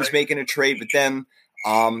Dolphins making a trade with them.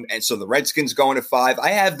 And so the Redskins going to 5.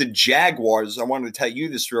 I have the Jaguars. I wanted to tell you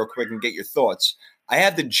this real quick and get your thoughts. I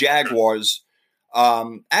have the Jaguars.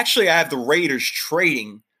 Actually, I have the Raiders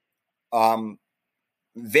trading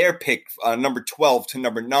their pick, number 12 to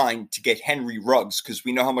number 9, to get Henry Ruggs because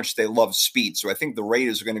we know how much they love speed. So I think the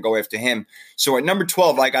Raiders are going to go after him. So at number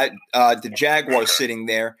 12, I got the Jaguars sitting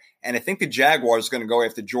there, and I think the Jaguars are going to go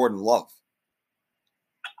after Jordan Love.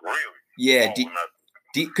 Really? Yeah,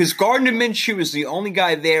 because Gardner Minshew is the only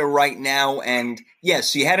guy there right now. And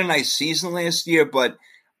yes, he had a nice season last year, but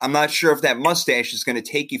I'm not sure if that mustache is going to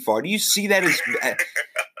take you far. Do you see that as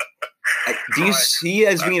see it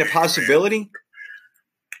as being a possibility?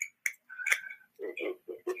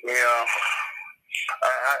 Yeah,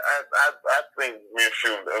 I think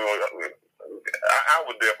Minshew. I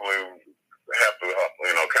would definitely have to,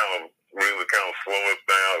 kind of slow it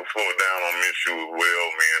down on Minshew as well,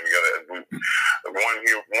 man. You got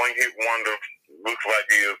one hit wonder. Looks like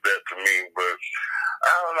he is that to me, but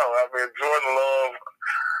I don't know. I mean, Jordan Love.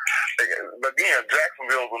 But again,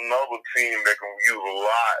 Jacksonville's another team that can use a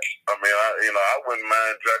lot. I mean, I wouldn't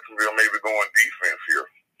mind Jacksonville maybe going defense here.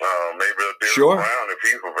 Maybe a Derrick Brown if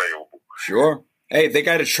he's available. Sure. Hey, they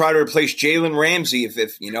got to try to replace Jalen Ramsey if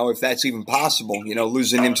that's even possible.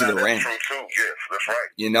 Losing him to the Rams. That's true too. Yes, that's right.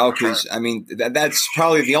 Because I mean that's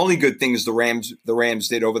probably the only good things the Rams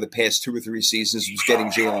did over the past 2 or 3 seasons was getting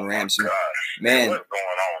Jalen Ramsey. Gosh. Man, what's going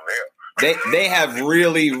on there? They have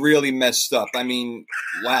really, really messed up. I mean,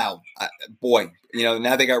 wow, boy.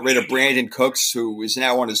 Now they got rid of Brandon Cooks, who is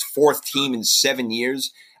now on his 4th team in 7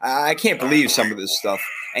 years. I can't believe some of this stuff.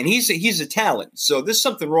 And he's a talent. So there's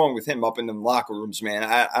something wrong with him up in the locker rooms, man.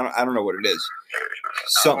 I don't know what it is.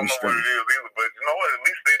 Something strange. I don't know what it is either, but you know what? At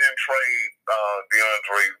least they didn't trade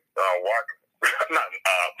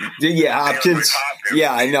DeAndre Hopkins.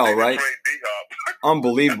 Yeah, I know, right?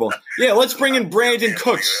 Unbelievable. Yeah, let's bring in Brandon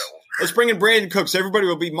Cooks. Everybody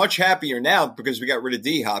will be much happier now because we got rid of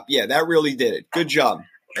D-Hop. Yeah, that really did it. Good job.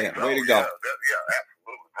 Yeah, way to go. Yeah,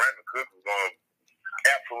 absolutely. Brandon Cooks is going to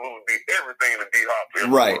absolutely be everything that D-Hop is.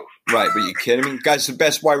 Right. But you kidding me? Guy's the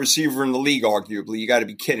best wide receiver in the league, arguably. You got to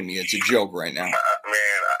be kidding me. It's a joke right now. Man,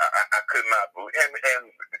 I could not believe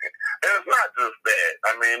and it's not just that.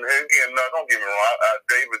 I mean, again, no, don't get me wrong.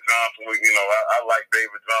 David Johnson, I like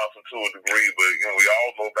David Johnson to a degree, but we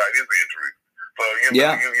all know about his injury. So,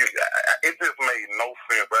 it just made no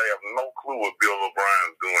sense. I have no clue what Bill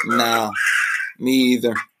O'Brien's doing now. No,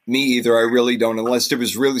 me either. I really don't, unless there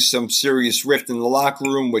was really some serious rift in the locker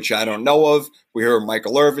room, which I don't know of. We heard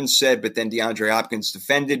Michael Irvin said, but then DeAndre Hopkins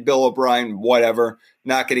defended Bill O'Brien, whatever.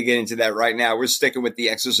 Not going to get into that right now. We're sticking with the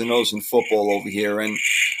X's and O's in football over here. And,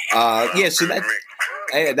 so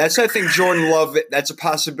that's, I think, Jordan Love, that's a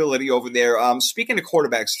possibility over there. Speaking of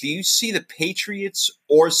quarterbacks, do you see the Patriots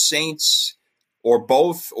or Saints or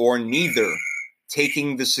both or neither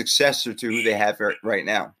taking the successor to who they have right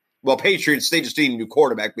now? Well, Patriots, they just need a new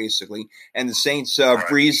quarterback, basically. And the Saints,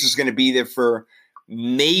 Breeze is going to be there for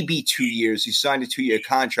maybe 2 years. He signed a 2-year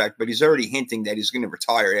contract, but he's already hinting that he's going to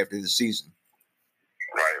retire after the season.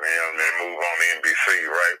 Right, man. And move on to NBC,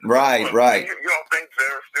 right? Right. You don't think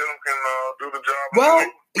Jarrett Stidham can do the job? Well,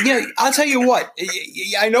 yeah, I'll tell you what.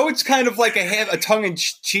 I know it's kind of like a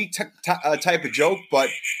tongue-in-cheek type of joke, but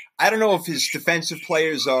I don't know if his defensive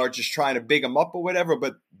players are just trying to big him up or whatever,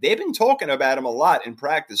 but they've been talking about him a lot in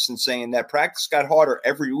practice and saying that practice got harder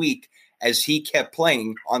every week as he kept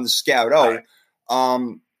playing on the Scout O.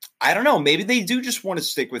 I don't know. Maybe they do just want to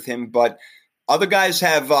stick with him, but other guys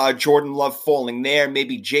have Jordan Love falling there.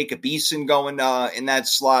 Maybe Jacob Eason going in that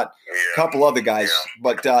slot. A couple other guys. Yeah.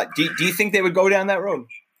 But do you think they would go down that road?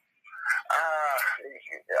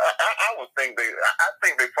 I would think I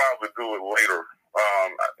think they probably do it later.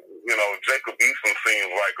 Jacob Eason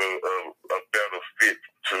seems like a better fit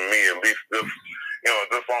to me, at least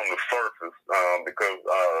just on the surface because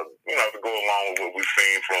to go along with what we've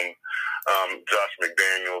seen from Josh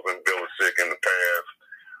McDaniels and Belichick in the past.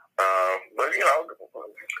 But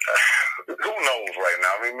who knows right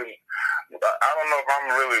now? I mean, I don't know if I'm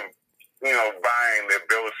really buying that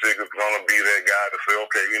Belichick is going to be that guy to say,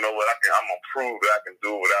 okay, you know what, I'm going to prove that I can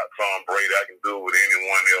do it without Tom Brady. I can do it with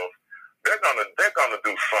anyone else. They're gonna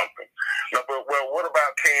do something. Now, but what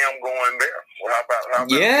about Cam going there? Well, how about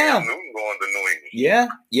Cam Newton going to New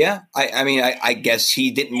England? Yeah. I mean, I guess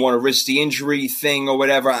he didn't want to risk the injury thing or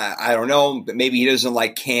whatever. I don't know, but maybe he doesn't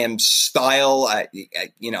like Cam's style.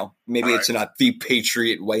 Maybe it's not the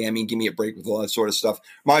Patriot way. I mean, give me a break with all that sort of stuff.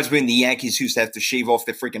 Reminds me when the Yankees used to have to shave off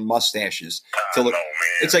their freaking mustaches to look.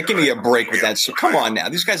 It's like, give me a break with that. So come on now,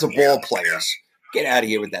 these guys are ball players. Get out of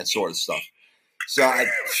here with that sort of stuff. So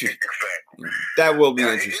exactly. That will be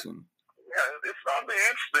interesting. Yeah, it's going to be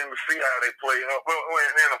interesting to see how they play. And of course,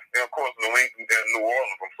 New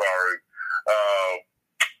Orleans. I'm sorry.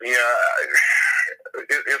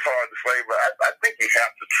 It's hard to say, but I think you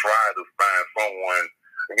have to try to find someone.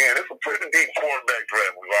 Again, it's a pretty deep quarterback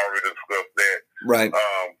draft. We've already discussed that. Right.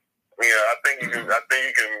 I think you can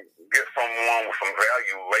get someone with some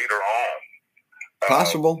value later on.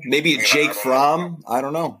 Possible. Maybe a Jake Fromm. I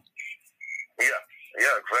don't know.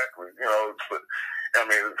 Yeah, exactly. I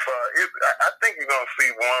think you're going to see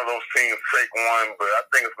one of those teams take one, but I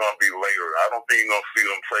think it's going to be later. I don't think you're going to see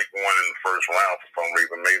them take one in the first round for some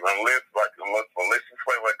reason. Maybe unless you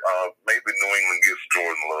say maybe New England gets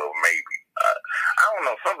Jordan Love. Maybe I don't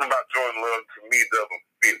know. Something about Jordan Love to me doesn't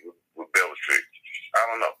fit with Belichick. I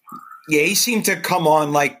don't know. Yeah, he seemed to come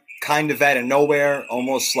on like kind of out of nowhere,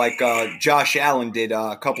 almost like Josh Allen did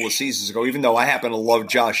a couple of seasons ago, even though I happen to love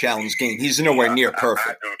Josh Allen's game. He's nowhere near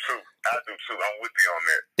perfect. I do too. I'm with you on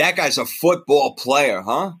that. That guy's a football player,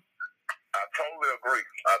 huh? I totally agree.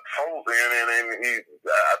 And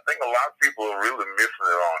I think a lot of people are really missing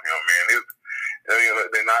it on him, man.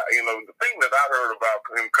 They're not, the thing that I heard about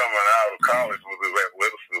him coming out of college was his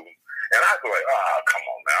athleticism. And I was like, come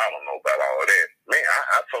on now, I don't know about all of that. Man,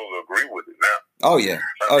 I totally agree with it now. Oh, yeah.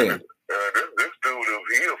 This dude,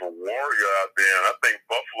 he is a warrior out there, and I think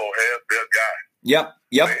Buffalo has their guy. Yep.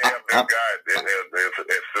 They have their guy at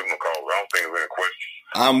signal calls. I don't think there's any question.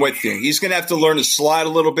 I'm with you. He's going to have to learn to slide a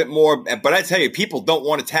little bit more. But I tell you, people don't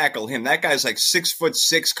want to tackle him. That guy's like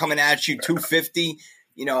 6'6", coming at you, 250.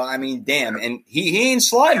 Damn. And he ain't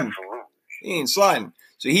sliding. Absolutely. He ain't sliding.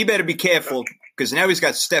 So he better be careful because now he's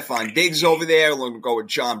got Stephon Diggs over there. We'll go with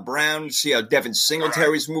John Brown. See how Devin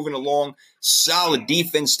Singletary's moving along. Solid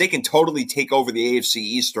defense. They can totally take over the AFC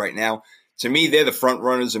East right now. To me, they're the front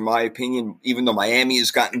runners, in my opinion, even though Miami has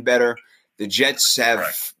gotten better. The Jets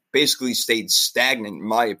have basically stayed stagnant, in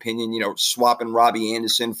my opinion, swapping Robbie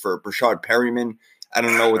Anderson for Brashard Perryman. I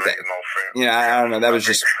don't know what that – I don't know. That was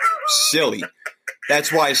just silly.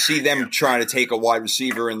 That's why I see them trying to take a wide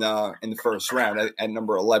receiver in the first round at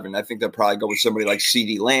number 11. I think they'll probably go with somebody like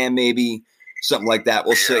CeeDee Lamb, maybe, something like that.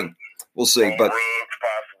 We'll see. But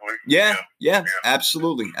yeah,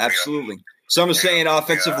 absolutely. Some are saying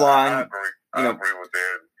offensive line. I agree with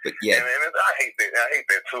that. But yeah, and I hate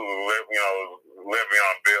that too.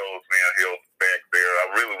 Le'Veon Bell's he'll back there.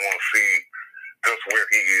 I really want to see just where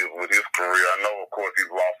he is with his career. I know, of course,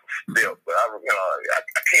 he's lost a step, but I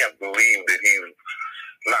can't believe that he's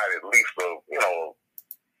not at least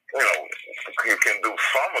he can do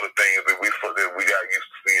some of the things that we got used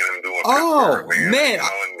to seeing him doing. Oh man!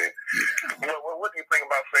 What do you think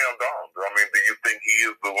about Sam Darnold? I mean, do you think he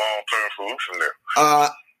is the long-term solution there?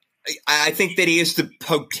 I think that he has the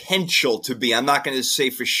potential to be. I'm not going to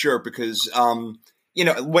say for sure because,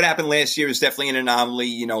 what happened last year is definitely an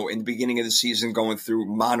anomaly, in the beginning of the season going through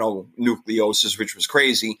mononucleosis, which was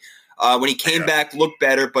crazy. When he came back, looked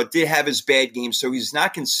better, but did have his bad games. So he's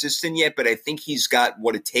not consistent yet, but I think he's got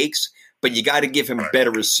what it takes. But you got to give him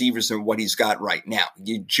better receivers than what he's got right now.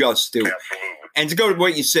 You just do. Absolutely. And to go to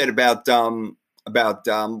what you said about Le'Veon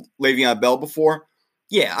Bell before,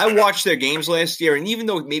 yeah, I watched their games last year, and even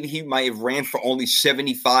though maybe he might have ran for only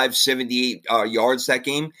 75, 78 yards that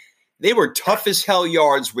game, they were tough as hell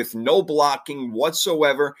yards with no blocking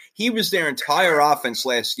whatsoever. He was their entire offense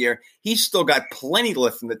last year. He's still got plenty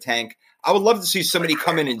left in the tank. I would love to see somebody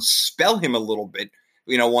come in and spell him a little bit,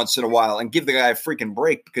 once in a while and give the guy a freaking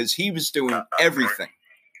break because he was doing everything.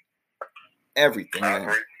 Everything. I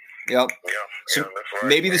agree. Yep. Yeah, that's right.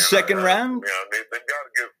 Maybe the second round? They got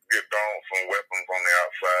to get Donald some weapons on the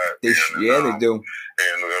outside. They do.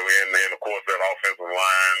 And of course, that offensive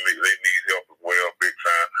line, they need help as well, big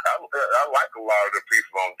time. I like a lot of the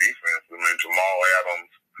pieces on defense. I mean, Jamal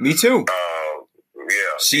Adams. Me too.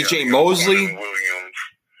 C.J. Mosley. Williams.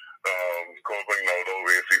 Of course,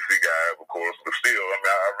 those SEC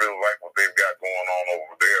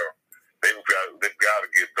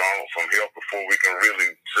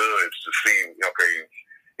to see, okay,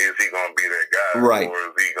 is he going to be that guy, right, or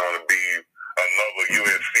is he going to be another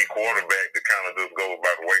USC quarterback that kind of just goes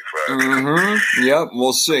by the wayside? Mm-hmm. Yep,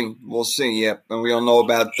 we'll see. Yep, and we all know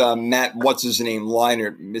about Matt. What's his name?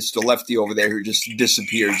 Leinart, Mr. Lefty over there, who just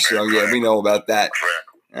disappeared. So yeah, we know about that.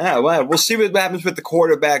 Well, we'll see what happens with the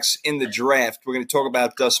quarterbacks in the draft. We're going to talk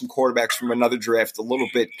about some quarterbacks from another draft a little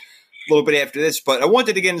bit after this. But I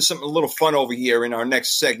wanted to get into something a little fun over here in our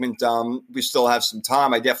next segment. We still have some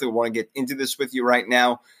time. I definitely want to get into this with you right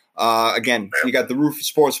now. Again, you got the Roof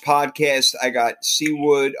Sports podcast. I got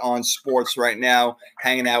Seawood on sports right now,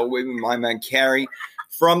 hanging out with my man Carrie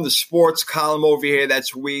from the sports column over here.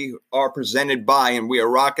 That's we are presented by, and we are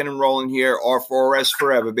rocking and rolling here. R4S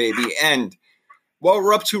forever, baby. And what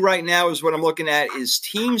we're up to right now is what I'm looking at is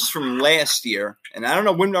teams from last year. And I don't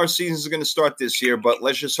know when our season is going to start this year, but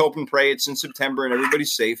let's just hope and pray it's in September and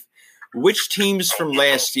everybody's safe. Which teams from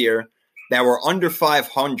last year that were under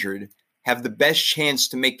 500 have the best chance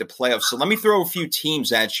to make the playoffs? So let me throw a few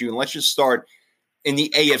teams at you, and let's just start in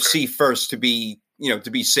the AFC first to be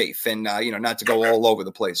safe and not to go all over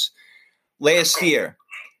the place. Last year,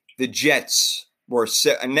 the Jets were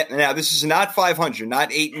now this is not 500, not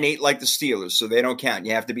 8-8 like the Steelers, so they don't count.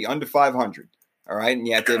 You have to be under 500, all right, and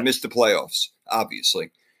you have to miss the playoffs,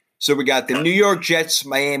 obviously. So we got the New York Jets,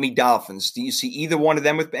 Miami Dolphins. Do you see either one of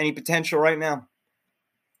them with any potential right now?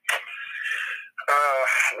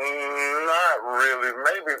 Not really.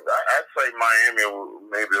 Maybe I'd say Miami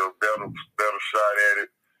maybe a better shot at it.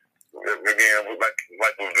 Again,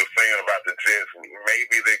 like we were just saying about the Jets,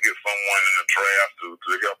 maybe they get someone in the draft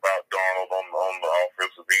to help out Darnold on the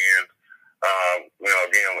offensive end.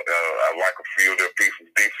 I like a few of their pieces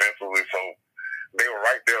defensively, so they were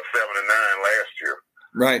right there 7-9 last year.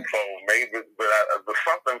 Right. So maybe, but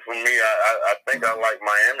something for me, I think I like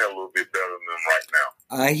Miami a little bit better than them right now.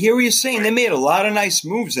 I hear what you're saying. They made a lot of nice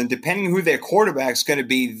moves, and depending who their quarterback's going to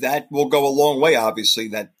be, that will go a long way, obviously,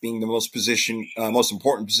 that being the most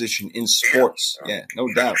important position in sports. Yeah,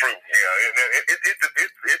 no doubt. True. Yeah,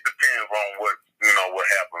 it depends on what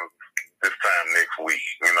happens this time next week.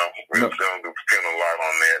 We're going to depend a lot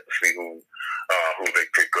on that to see who they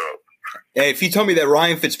pick up. Hey, if you told me that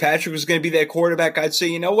Ryan Fitzpatrick was going to be their quarterback, I'd say,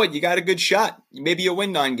 you know what, you got a good shot. Maybe you'll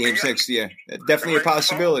win 9 games next year. That's definitely a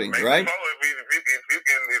possibility, right? If you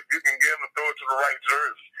can get him to throw it to the right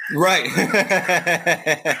jersey. Right.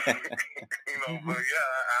 But yeah,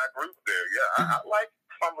 I agree with that. Yeah, I like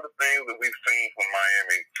some of the things that we've seen from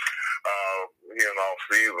Miami here in off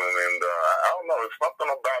season, and I don't know, there's something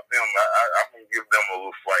about them. I'm going to give them a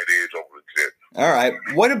little slight edge over the Jets. All right.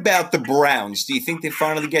 What about the Browns? Do you think they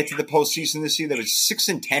finally get to the postseason this year? They were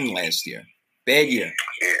 6-10 last year. Bad year.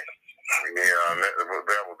 Yeah,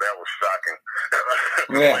 that was shocking.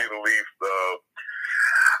 To Yeah. say the least.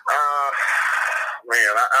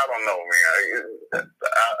 Man, I don't know, man.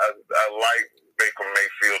 I like Baker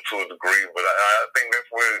Mayfield to a degree, but I think that's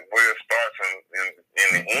where it starts in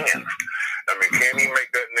the end. I mean, can he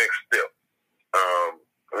make that next step?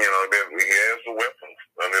 He has the weapons,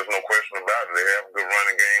 and there's no question about it. They have a good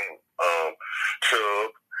running game.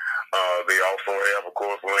 Chubb. They also have, of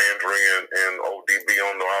course, Landry and ODB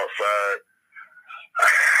on the outside.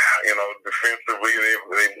 Defensively, they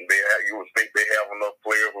have, you would think they have enough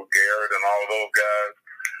players with Garrett and all those guys.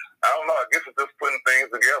 I don't know. I guess it's just putting things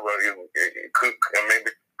together. It could,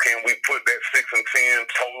 maybe can we put that 6-10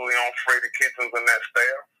 totally on Freddie Kitchens and that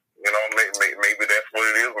staff? Maybe that's what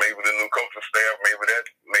it is. Maybe the new coaching staff. Maybe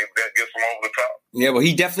that gets them over the top. Yeah, well,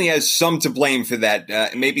 he definitely has some to blame for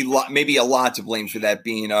that. Maybe a lot to blame for that,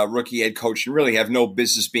 being a rookie head coach and really have no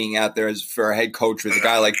business being out there as for a head coach with a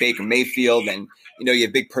guy like Baker Mayfield, and you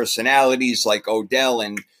have big personalities like Odell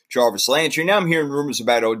and Jarvis Landry. Now I'm hearing rumors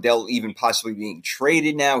about Odell even possibly being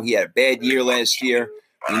traded now. He had a bad year last year.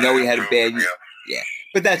 We know he had a bad year. Yeah,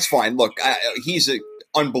 but that's fine. Look, he's an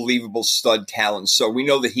unbelievable stud talent, so we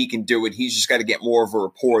know that he can do it. He's just got to get more of a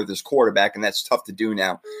rapport with his quarterback, and that's tough to do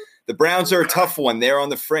now. The Browns are a tough one. They're on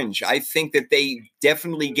the fringe. I think that they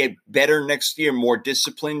definitely get better next year, more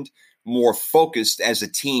disciplined, more focused as a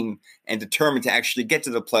team, and determined to actually get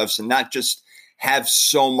to the playoffs and not just have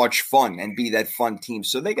so much fun and be that fun team.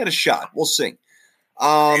 So they got a shot. We'll see.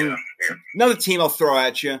 Another team I'll throw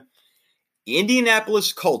at you, the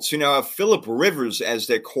Indianapolis Colts, have Phillip Rivers as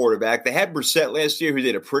their quarterback. They had Brissett last year, who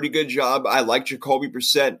did a pretty good job. I like Jacoby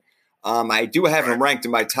Brissett. I do have him ranked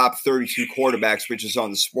in my top 32 quarterbacks, which is on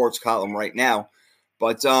the sports column right now.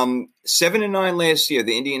 But 7-9 last year,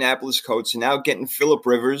 the Indianapolis Colts, and now getting Phillip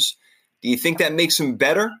Rivers. Do you think that makes him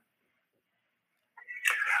better?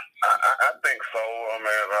 I think so.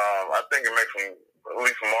 I think it makes them at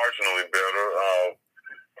least marginally better.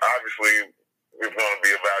 Obviously, is going to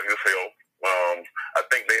be about his health. I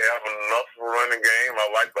think they have enough running game. I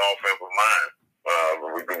like the offensive line.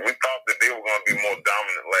 We thought that they were going to be more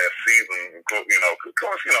dominant last season. You know,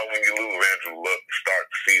 because when you lose Andrew Luck to start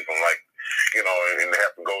the season, and they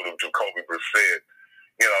have to go to Jacoby Brissett,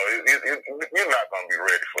 you're not going to be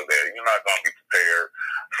ready for that. You're not going to be prepared.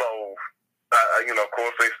 So, of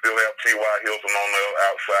course, they still have T.Y. Hilton on the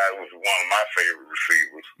outside, which is one of my favorite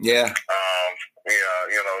receivers. Yeah.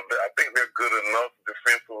 I think they're good enough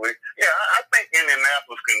defensively. Yeah, I think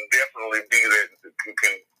Indianapolis can definitely be that,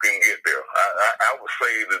 can get there. I would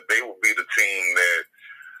say that they will be the team that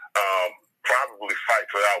probably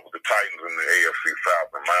fights it out with the Titans in the AFC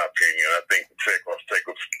South, in my opinion. I think the Jaguars take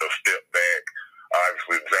a step back.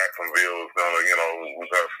 Obviously, Jacksonville is gonna, we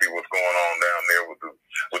gotta see what's going on down there with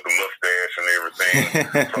the mustache and everything.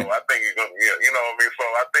 So I think you're gonna, So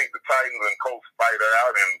I think the Titans and Colts fight it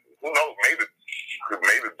out, and who knows, maybe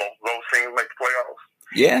both of those teams make the playoffs.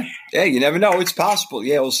 Yeah, you never know. It's possible.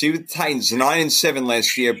 Yeah, we'll see with the Titans. 9-7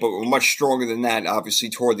 last year, but we're much stronger than that. Obviously,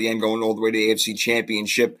 toward the end, going all the way to the AFC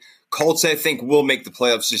Championship. Colts, I think, will make the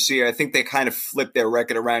playoffs this year. I think they kind of flipped their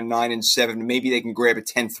record around 9-7. Maybe they can grab a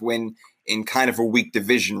 10th win in kind of a weak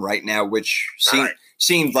division right now, which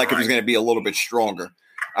seemed like it was going to be a little bit stronger.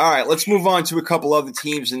 All right, let's move on to a couple other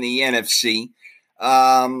teams in the NFC.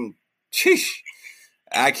 I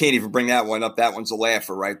can't even bring that one up. That one's a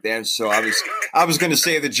laugher right there. So I was going to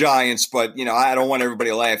say the Giants, but I don't want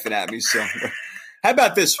everybody laughing at me. So how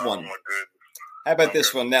about this one?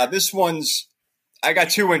 Now, this one's I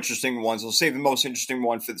got two interesting ones. I'll save the most interesting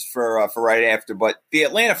one for right after. But the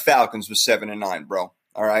Atlanta Falcons was 7-9, bro.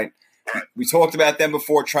 All right. We talked about them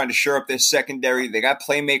before, trying to shore up their secondary. They got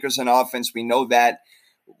playmakers on offense. We know that.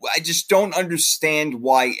 I just don't understand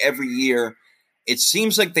why every year it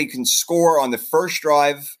seems like they can score on the first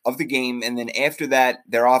drive of the game, and then after that,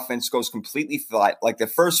 their offense goes completely flat. Like the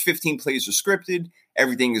first 15 plays are scripted.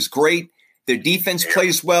 Everything is great. Their defense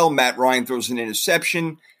plays well. Matt Ryan throws an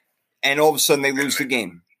interception, and all of a sudden they lose the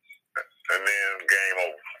game. And then game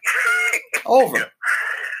over.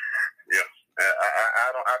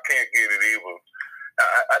 I can't get it either.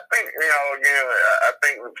 I think, I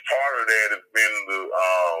think part of that has been the, a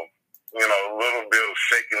little bit of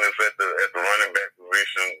shakiness at the running back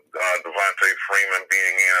position. Devontae Freeman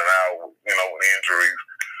being in and out, with injuries.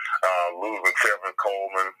 Losing Kevin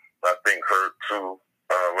Coleman, I think, hurt too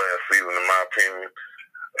last season, in my opinion.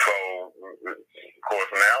 So, of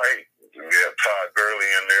course, now, you have Todd Gurley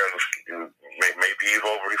in there. Maybe he's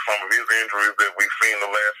over some of his injuries that we've seen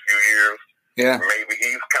the last few years. Yeah. Maybe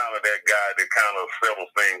he's kind of that guy that kind of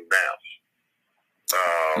settles things down.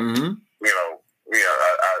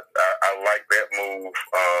 I like that move.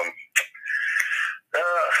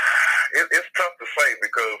 It's tough to say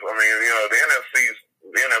because,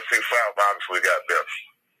 the NFC South obviously got depth.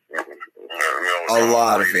 A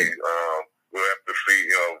lot of it. We'll have to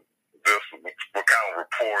see, just what kind of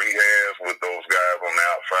rapport he has with those guys on the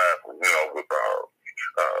outside, with all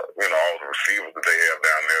the receivers that they have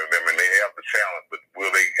down there. I mean, they have the talent, but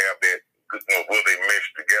will they have that? Will they mesh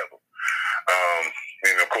together?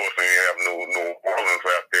 And of course, when you have New Orleans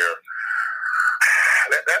out there,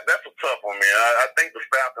 that's a tough one, man. I think the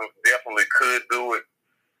Falcons definitely could do it,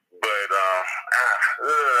 but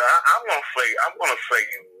I'm gonna say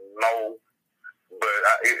no.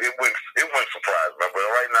 But it wouldn't surprise me. But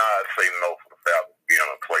right now, I'd say no for the Falcons being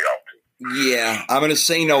a playoff team. Yeah, I'm going to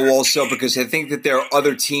say no also because I think that there are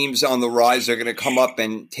other teams on the rise that are going to come up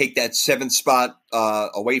and take that 7th spot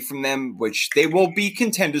away from them, which they will be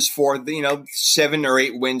contenders for. 7 or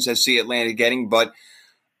 8 wins I see Atlanta getting. But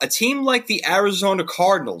a team like the Arizona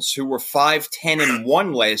Cardinals, who were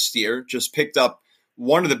 5-10-1 last year, just picked up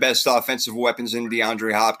one of the best offensive weapons in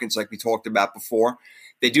DeAndre Hopkins, like we talked about before.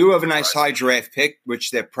 They do have a nice high draft pick,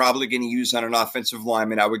 which they're probably going to use on an offensive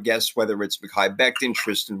lineman, I would guess, whether it's Mekhi Becton,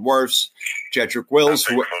 Tristan Wirfs, Jedrick Wills,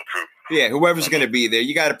 whoever's going to be there.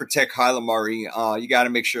 You got to protect Kyler Murray. You got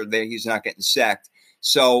to make sure that he's not getting sacked.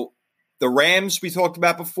 So the Rams we talked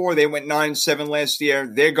about before, they went 9-7 last year.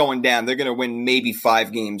 They're going down. They're going to win maybe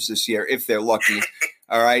 5 games this year if they're lucky.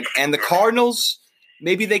 All right. And the Cardinals,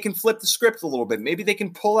 maybe they can flip the script a little bit. Maybe they can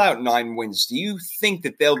pull out 9 wins. Do you think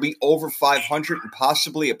that they'll be over 500 and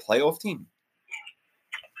possibly a playoff team?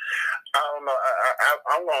 I don't know.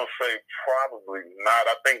 I'm going to say probably not.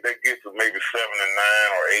 I think they get to maybe 7-9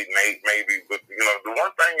 or 8-8 maybe. But, the one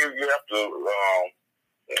thing you have to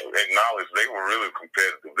acknowledge, they were really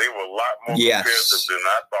competitive. They were a lot more competitive than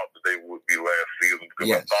I thought that they would be last season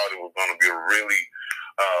because I thought it was going to be a really,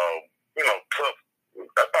 tough.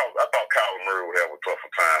 I thought Kyler Murray would have a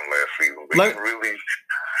tougher time last season.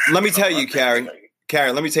 Let me tell you,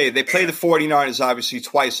 Karen, let me tell you, they played the 49ers obviously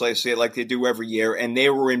twice last year, like they do every year, and they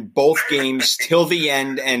were in both games till the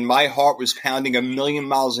end, and my heart was pounding a million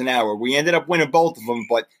miles an hour. We ended up winning both of them,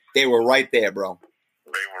 but they were right there, bro.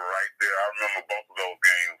 They were right there. I remember both of those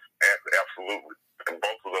games, absolutely,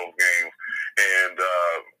 both of those games. And,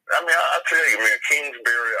 I tell you, man,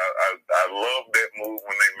 Kingsbury, I love that move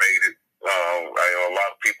when they made it. I know a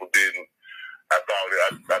lot of people didn't. I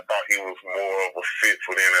thought he was more of a fit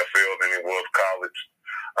for the NFL than he was college.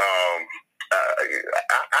 I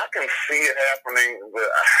can see it happening, but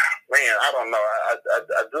man, I don't know.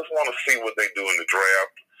 I just want to see what they do in the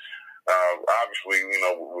draft. Obviously,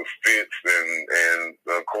 with Fitz and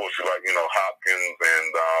of course, Hopkins and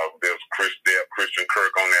there's Christian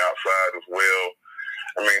Kirk on the outside as well.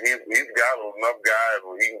 I mean, he's got enough guys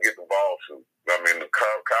where he can get the ball to. I mean,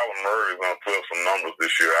 Kyler Murray is going to put up some numbers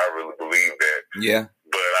this year. I really believe that. Yeah.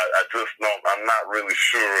 But I just don't. I'm not really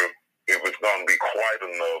sure if it's going to be quite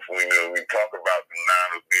enough when we talk about the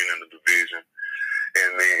Niners being in the division.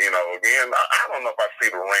 And then, again, I don't know if I see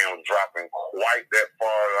the Rams dropping quite that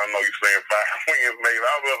far. I know you're saying 5 wins, maybe.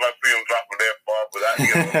 I don't know if I see them dropping that far, but I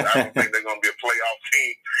don't think they're going to be a playoff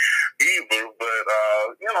team either. But,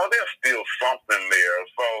 there's still something there.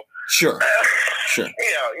 So, sure. Yeah.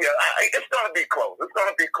 It's going to be close. It's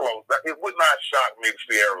going to be close. It would not shock me to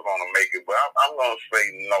see Arizona make it, but I'm going to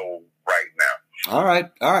say no right now. All right.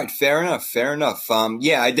 Fair enough.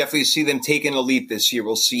 I definitely see them taking a leap this year.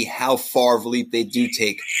 We'll see how far of a leap they do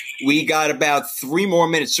take. We got about 3 more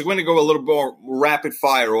minutes, so we're going to go a little more rapid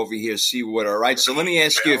fire over here, see what. All right. So let me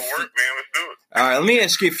ask you. Let's do it. All right. Let me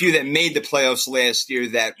ask you a few that made the playoffs last year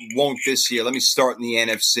that won't this year. Let me start in the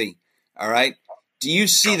NFC. All right. Do you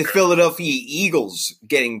see the Philadelphia Eagles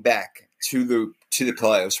getting back to the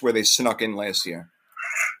playoffs where they snuck in last year?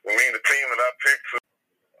 You mean the team that I picked?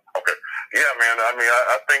 Okay. Yeah, man.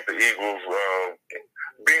 I think the Eagles,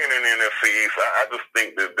 being in the NFC East, I just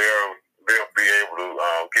think that they'll be able to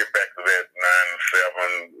get back to that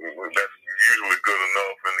 9-7. That's usually good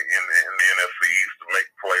enough in the NFC East to make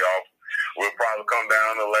playoffs. We'll probably come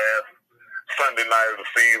down the last Sunday night of the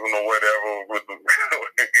season or whatever with the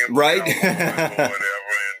right. or whatever,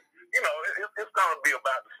 and it's going to be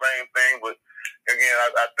about the same thing. But again,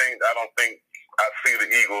 I don't think I see the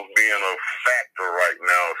Eagles being a factor right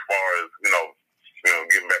now as far as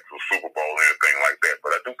getting back to the Super Bowl or anything like that.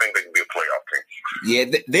 But I do think they can be a playoff team. Yeah,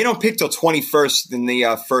 they don't pick till 21st in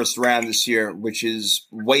the first round this year, which is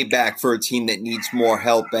way back for a team that needs more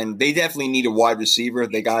help. And they definitely need a wide receiver.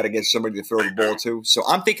 They got to get somebody to throw the ball to. So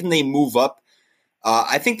I'm thinking they move up.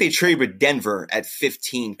 I think they trade with Denver at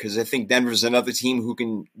 15 because I think Denver's another team who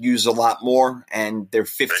can use a lot more. And their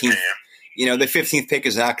 15th, their 15th pick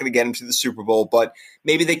is not going to get them to the Super Bowl. But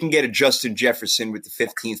maybe they can get a Justin Jefferson with the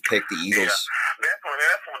 15th pick, the Eagles. Yeah,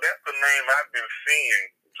 that's the name I've been seeing,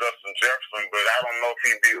 Justin Jefferson, but I don't know if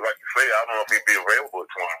he'd be, like you say, I don't know if he'd be available at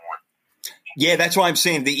 21. Yeah, that's why I'm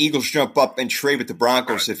saying the Eagles jump up and trade with the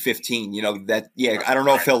Broncos at 15. I don't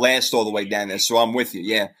know if he'll last all the way down there, so I'm with you,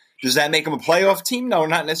 yeah. Does that make him a playoff team? No,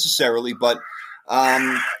 not necessarily, but it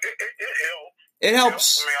helps. It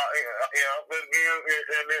helps. But again,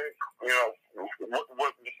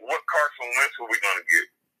 what Carson Wentz are we going to get?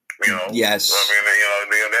 Yes.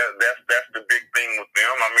 That's the big thing with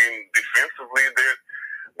them. Defensively,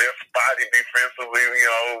 they're spotty defensively.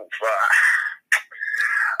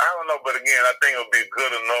 I don't know, but again, I think it'll be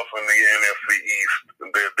good enough in the NFC East.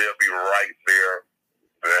 They'll be right there.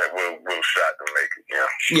 That will shot to make it.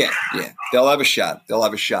 Yeah. They'll have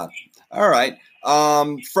a shot. All right.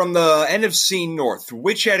 From the NFC North,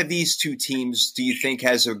 which out of these two teams do you think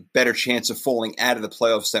has a better chance of falling out of the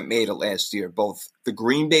playoffs that made it last year? Both the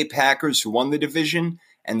Green Bay Packers, who won the division,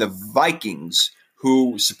 and the Vikings,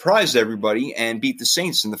 who surprised everybody and beat the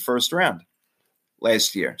Saints in the first round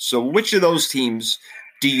last year. So which of those teams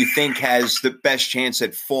do you think has the best chance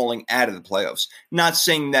at falling out of the playoffs? Not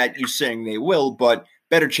saying that you're saying they will, but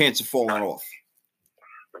better chance of falling off.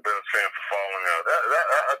 The better chance of falling out.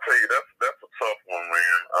 I tell you, that's a tough one,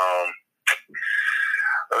 man.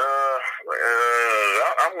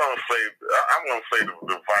 I'm gonna say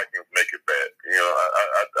the Vikings make it back.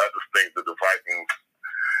 I just think that the Vikings.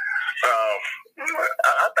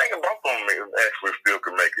 I think both of them actually still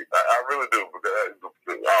can make it. I really do.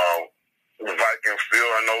 The Vikings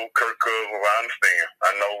still. I know Kirk Cousins. I understand.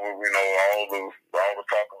 I know all the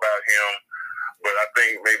talk about him. But I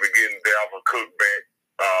think maybe getting Dalvin Cook back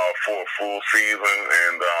for a full season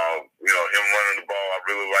and, him running the ball, I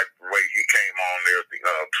really like the way he came on there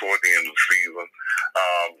toward the end of the season.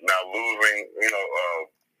 Now losing,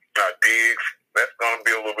 Diggs, that's going to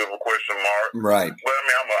be a little bit of a question mark. Right. But,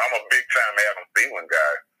 I'm a big-time Adam Thielen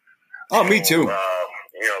guy. Oh, me too.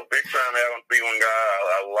 Big time Adam Thielen guy.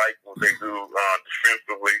 I like what they do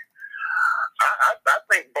defensively. I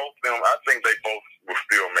think both of them. I think they both will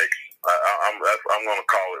still make it. I'm going to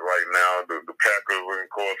call it right now. The Packers,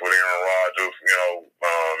 of course, with Aaron Rodgers. And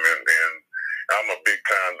I'm a big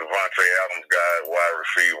time Devontae Adams guy, wide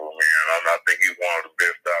receiver. Man, I think he's one of the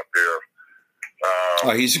best out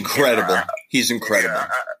there. He's incredible. He's incredible.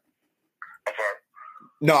 I'm sorry.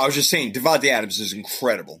 No, I was just saying, Devontae Adams is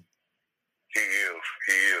incredible. He is.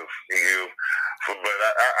 But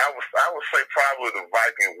I would say probably the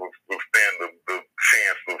Vikings would stand the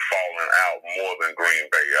chance of falling out more than Green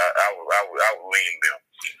Bay. I would lean them.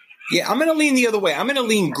 Yeah, I'm going to lean the other way. I'm going to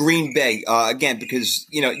lean Green Bay again because,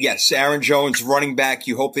 yes, Aaron Jones, running back,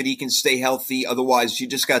 you hope that he can stay healthy. Otherwise, you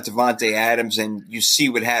just got Devontae Adams, and you see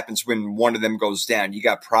what happens when one of them goes down. You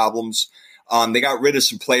got problems. They got rid of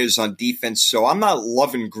some players on defense, so I'm not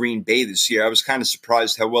loving Green Bay this year. I was kind of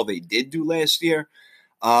surprised how well they did do last year.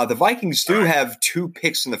 The Vikings do have 2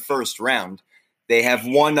 picks in the first round. They have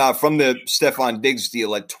one from the Stephon Diggs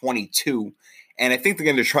deal at 22. And I think they're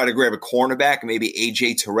going to try to grab a cornerback, maybe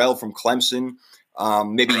A.J. Terrell from Clemson.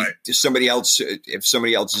 Maybe somebody else, if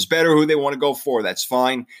somebody else is better who they want to go for, that's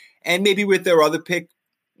fine. And maybe with their other pick,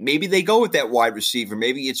 maybe they go with that wide receiver.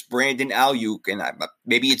 Maybe it's Brandon Ayuk, and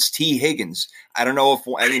maybe it's T. Higgins. I don't know if,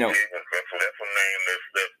 That's a name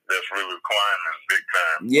that's really climbing big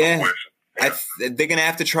time. Yeah. They're going to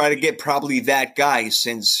have to try to get probably that guy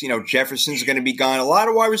since, Jefferson's going to be gone. A lot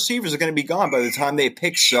of wide receivers are going to be gone by the time they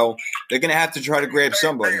pick, so they're going to have to try to grab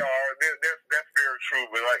somebody. They are. That's very true.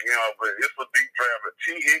 But, but it's a deep draft. But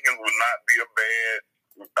T. Higgins would not be a bad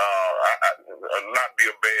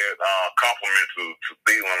compliment to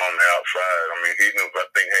Thielen on the outside. I mean, Higgins, I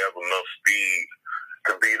think, has enough speed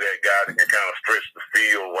to be that guy that can kind of stretch the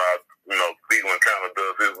field while, Thielen kind of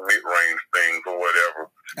does his mid-range things or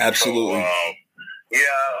whatever. Absolutely. So,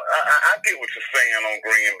 I get what you're saying on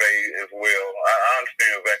Green Bay as well. I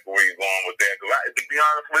understand exactly where you're going with that. Because to be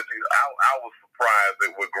honest with you, I was surprised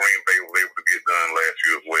at what Green Bay was able to get done last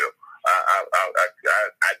year as well.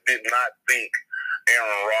 I did not think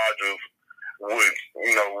Aaron Rodgers would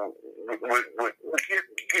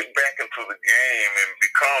get back into the game and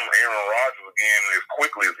become Aaron Rodgers again as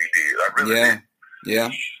quickly as he did. I really did.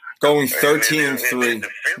 Yeah. Going 13-3. And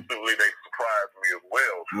defensively, they surprised me as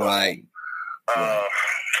well. So, right. I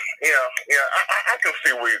can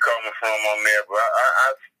see where you're coming from on that, but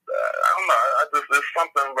I don't know. There's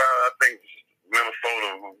something about, I think,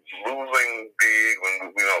 Minnesota losing big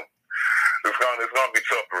when, it's going to be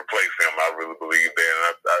tough to replace him. I really believe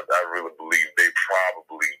that, and I really believe they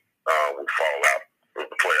probably will fall out of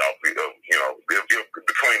the playoff.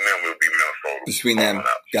 Between them, it would be Minnesota. Between them,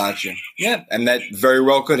 gotcha. Yeah, and that very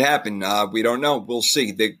well could happen. We don't know. We'll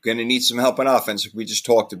see. They're going to need some help on offense, like we just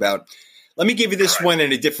talked about. Let me give you this one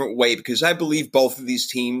in a different way because I believe both of these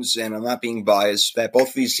teams, and I'm not being biased, that both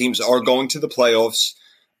of these teams are going to the playoffs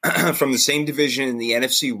from the same division in the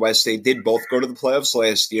NFC West. They did both go to the playoffs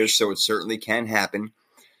last year, so it certainly can happen,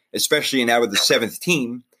 especially now with the 7th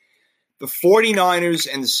team. The 49ers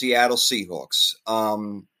and the Seattle Seahawks.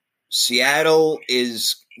 Seattle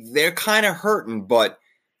they're kind of hurting, but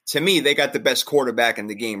to me, they got the best quarterback in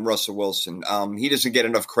the game, Russell Wilson. He doesn't get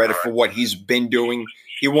enough credit for what he's been doing.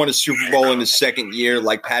 He won a Super Bowl in his second year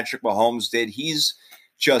like Patrick Mahomes did. He's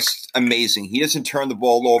just amazing. He doesn't turn the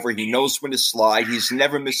ball over. He knows when to slide. He's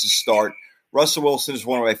never missed a start. Russell Wilson is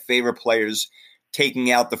one of my favorite players,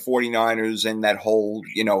 taking out the 49ers and that whole,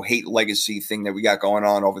 hate legacy thing that we got going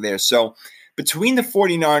on over there. So between the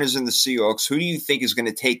 49ers and the Seahawks, who do you think is going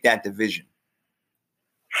to take that division?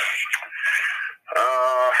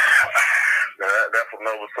 That's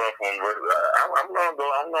another tough one, but I'm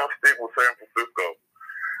gonna stick with San Francisco.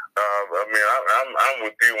 I'm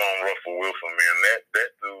with you on Russell Wilson, man.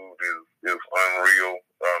 That dude is unreal.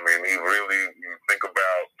 I mean, you think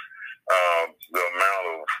about the amount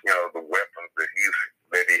of the weapons that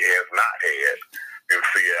he has not had in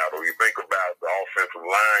Seattle. You think about the offensive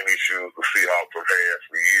line issues the Seahawks have had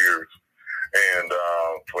for years, and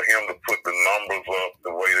for him to put the numbers up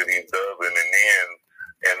the way that he does in the end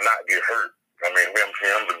and not get hurt. I mean, for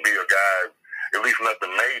him to be a guy, at least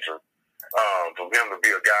nothing major, for him to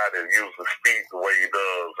be a guy that uses speed the way he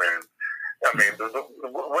does. And, I mean,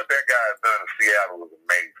 what that guy has done in Seattle is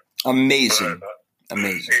amazing. Amazing. But,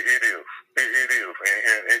 amazing. It is.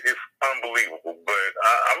 And it's unbelievable. But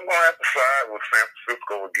I'm going to have to side with San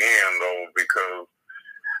Francisco again, though, because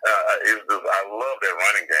I love that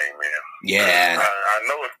running game, man. Yeah. I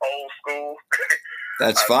know it's old school.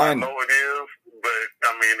 That's fine. I know it is. But,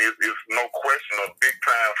 I mean, it's no question a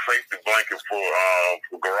big-time safety blanket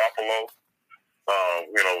for Garoppolo.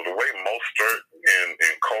 The way Mostert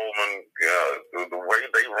and Coleman, the way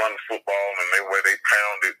they run football and the way they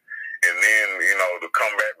pound it, and then, to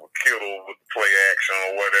come back with Kittle with play action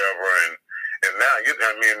or whatever, and now we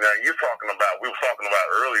were talking about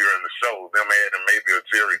earlier in the show, them adding maybe a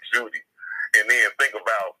Jerry Jeudy, and then think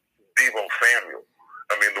about Deebo Samuel.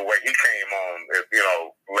 I mean, the way he came on,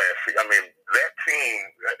 last season. I mean, that team,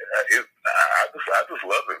 I just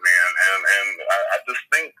love it, man, and I just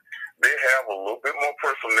think they have a little bit more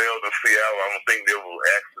personnel than Seattle. I don't think there was an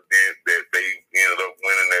accident that they ended up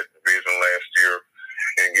winning that division last year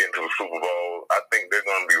and getting to the Super Bowl. I think they're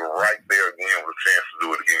going to be right there again with a chance to do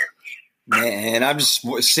it again. Man, I'm just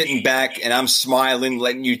sitting back and I'm smiling,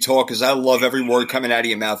 letting you talk because I love every word coming out of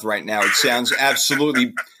your mouth right now. It sounds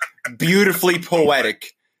absolutely beautifully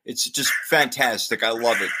poetic. It's just fantastic. I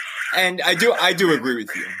love it, and I do agree with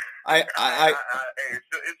you. It's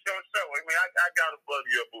your show. I mean, I got to bug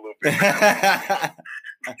you up a little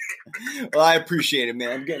bit. Well, I appreciate it,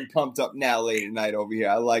 man. I'm getting pumped up now late at night over here.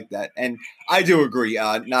 I like that. And I do agree,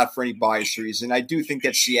 not for any bias reason. I do think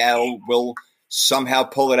that Seattle will somehow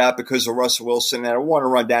pull it out because of Russell Wilson. And I want to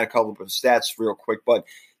run down a couple of stats real quick. But,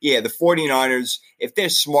 yeah, the 49ers, if they're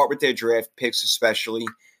smart with their draft picks especially,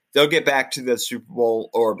 they'll get back to the Super Bowl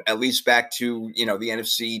or at least back to, the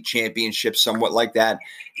NFC Championship, somewhat like that.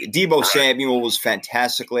 Deebo Samuel was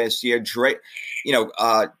fantastic last year.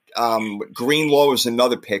 Greenlaw was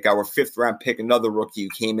another pick, our 5th-round pick, another rookie who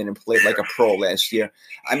came in and played like a pro last year.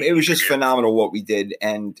 I mean, it was just phenomenal what we did.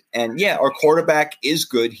 And yeah, our quarterback is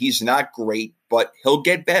good. He's not great, but he'll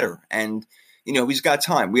get better. And, he's got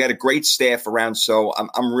time. We had a great staff around, so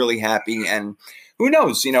I'm really happy. And who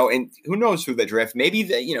knows, and who knows who they draft. Maybe,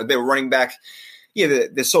 they're running back. Yeah,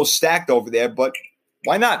 they're so stacked over there, but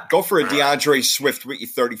why not? Go for a DeAndre Swift with your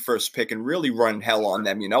 31st pick and really run hell on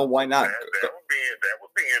them, why not? That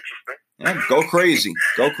would be interesting. Yeah, go crazy.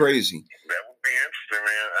 Go crazy. That would be interesting,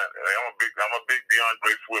 man. I'm a big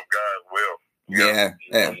DeAndre Swift guy as well. Yeah.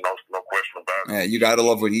 No question about it. Yeah, you got to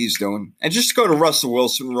love what he's doing. And just to go to Russell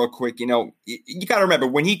Wilson real quick, you got to remember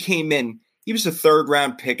when he came in, he was a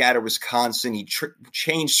 3rd-round pick out of Wisconsin. He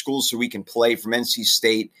changed schools so he can play from NC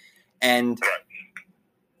State. And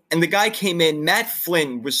the guy came in, Matt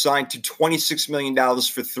Flynn was signed to $26 million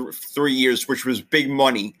for 3 years, which was big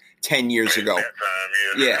money 10 years ago. At that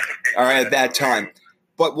time, yeah. All right, at that time.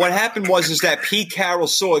 But what happened was that Pete Carroll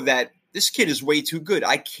saw that this kid is way too good.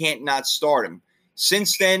 I can't not start him.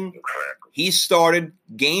 Since then, he started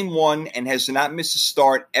game 1 and has not missed a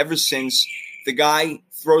start ever since. The guy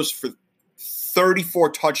throws for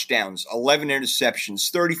 34 touchdowns, 11 interceptions,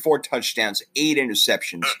 34 touchdowns, 8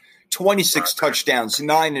 interceptions, 26 touchdowns,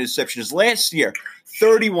 9 interceptions. Last year,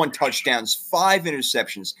 31 touchdowns, 5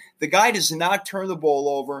 interceptions. The guy does not turn the ball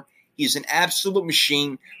over. He's an absolute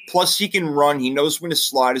machine. Plus, he can run. He knows when to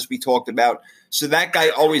slide, as we talked about. So that guy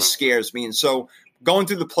always scares me. And so going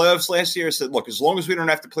through the playoffs last year, I said, look, as long as we don't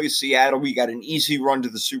have to play Seattle, we got an easy run to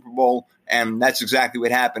the Super Bowl. And that's exactly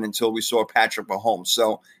what happened until we saw Patrick Mahomes.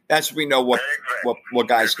 So that's when we know what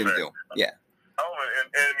guys can do. Yeah. Oh,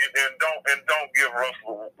 and don't give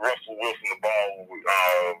Russell Wilson the ball with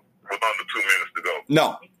under 2 minutes to go.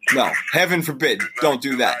 No. Heaven forbid. Don't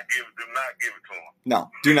do that. Do not give it to him.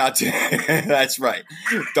 No, do not do That's right.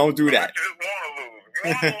 Don't do that. You just want to lose.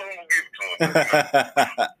 You want to lose, give it to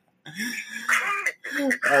him.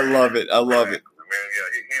 I love it. Man, yeah,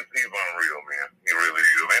 he's unreal, man. He really is.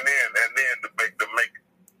 And then to make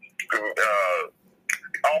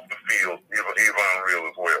off the field, he's unreal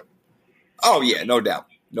as well. Oh yeah, no doubt.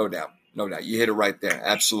 You hit it right there.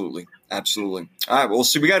 Absolutely. All right, well,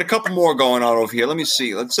 see, we got a couple more going on over here. Let me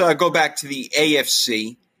see. Let's go back to the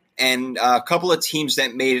AFC and a couple of teams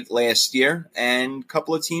that made it last year and a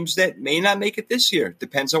couple of teams that may not make it this year.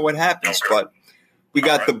 Depends on what happens. Okay. But we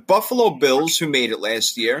got the Buffalo Bills who made it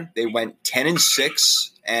last year. They went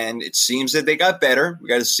 10-6, and it seems that they got better. We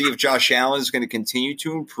got to see if Josh Allen is going to continue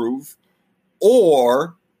to improve,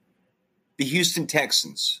 or the Houston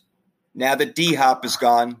Texans. Now that D-Hop is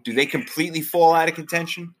gone, do they completely fall out of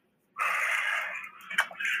contention?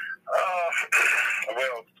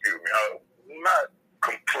 Well, excuse me. Not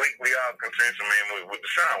completely out of contention. I mean, with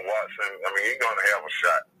Deshaun Watson, he's going to have a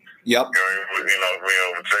shot. Yep. With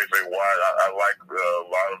J.J. Watt, I like a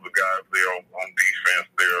lot of the guys there on defense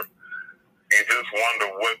there. You just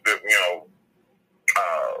wonder what they're going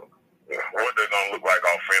to look like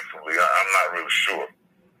offensively. I'm not really sure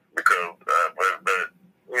because,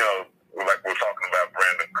 like we're talking about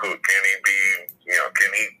Brandon Cook, can he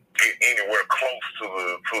get anywhere close to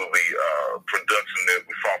the production that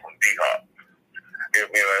we saw from D-Hop? That's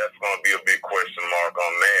going to be a big question mark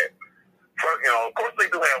on that. But, of course, they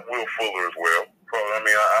do have Will Fuller as well.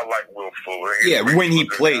 Yeah, when he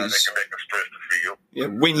plays. They can stretch the field. Yeah,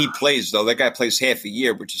 when he plays, though. That guy plays half a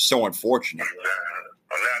year, which is so unfortunate. Now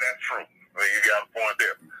that's true. I mean, you got a point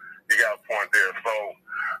there. So,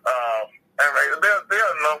 and there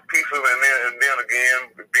are enough pieces, and then again,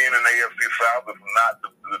 being in the AFC South is not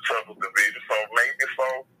the toughest division, so maybe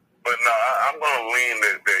so. But no, I'm going to lean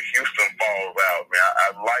that Houston falls out, man. I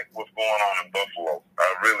like what's going on in Buffalo. I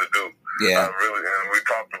really do. Yeah. And we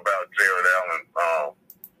talked about Jared Allen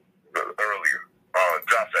earlier.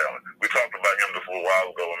 Josh Allen. We talked about him just a little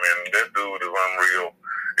while ago. Man, that dude is unreal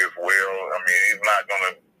as well. I mean,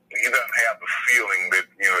 he doesn't have the feeling that,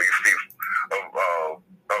 you see of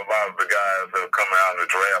a lot of the guys that have come out in the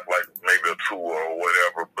draft, like maybe a Tua or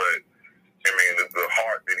whatever. But, I mean, the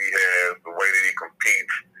heart that he has, the way that he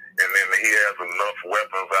competes, and then he has enough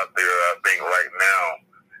weapons out there, I think, right now.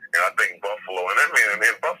 And I think Buffalo, and I mean,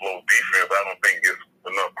 in Buffalo's defense, I don't think gets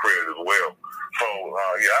enough credit as well. So,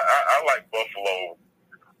 I like Buffalo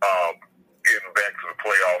getting back to the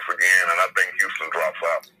playoffs again, and I think Houston drops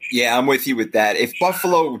out. Yeah, I'm with you with that. If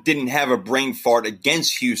Buffalo didn't have a brain fart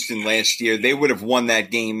against Houston last year, they would have won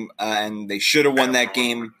that game, and they should have won that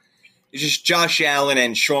game. It's just Josh Allen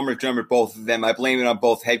and Sean McDermott, both of them. I blame it on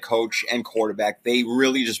both head coach and quarterback. They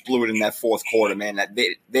really just blew it in that fourth quarter, man.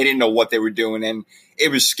 They didn't know what they were doing, and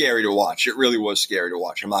it was scary to watch. It really was scary to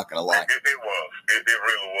watch. I'm not going to lie. It was. It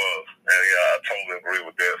really was. And, I totally agree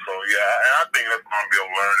with that. So, and I think that's going to be a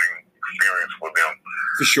learning experience for them.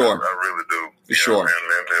 For sure. I really do. For sure. And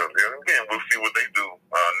again, we'll see what they do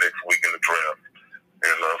next week in the draft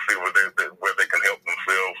and see where they can help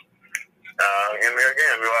themselves. And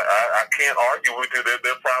again, I can't argue with you that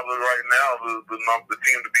they're probably right now the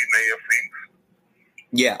team to beat in the AFC.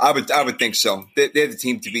 Yeah, I would think so. They're the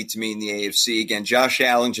team to beat to me in the AFC. Again, Josh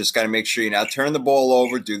Allen just got to make sure you now turn the ball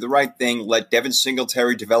over, do the right thing, let Devin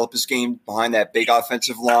Singletary develop his game behind that big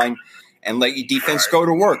offensive line, and let your defense go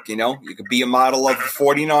to work. You could be a model of the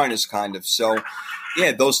 49ers kind of. So,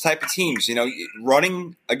 yeah, those type of teams,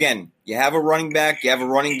 running, again, you have a running back, you have a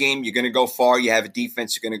running game, you're going to go far. You have a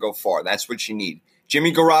defense, you're going to go far. That's what you need.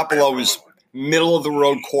 Jimmy Garoppolo is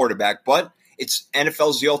middle-of-the-road quarterback, but it's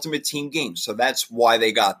NFL's the ultimate team game, so that's why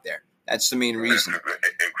they got there. That's the main reason.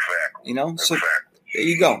 Exactly. So there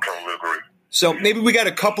you go. Totally agree. So maybe we got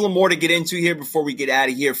a couple of more to get into here before we get out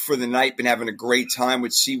of here for the night. Been having a great time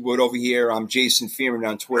with Seawood over here. I'm Jason Fearman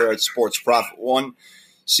on Twitter at SportsProfit1.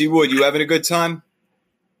 Seawood, you having a good time?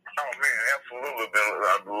 Oh, man, absolutely.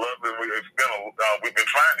 I love it. We've been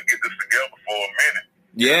trying to get this together for a minute.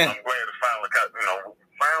 Yeah. I'm glad to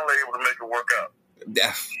finally able to make it work out.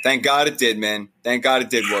 Thank God it did, man. Thank God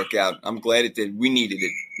it did work out. I'm glad it did. We needed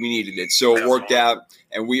it. So it worked out,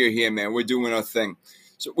 and we are here, man. We're doing our thing.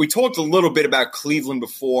 So we talked a little bit about Cleveland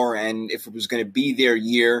before and if it was going to be their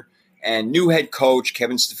year. And new head coach,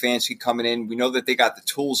 Kevin Stefanski, coming in. We know that they got the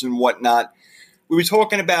tools and whatnot. We were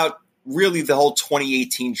talking about really the whole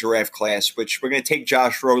 2018 draft class, which we're going to take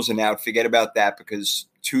Josh Rosen out. Forget about that because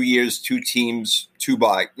 2 years, 2 teams, too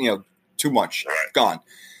much. Gone.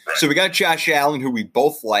 Right. So we got Josh Allen, who we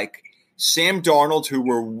both like. Sam Darnold, who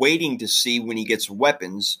we're waiting to see when he gets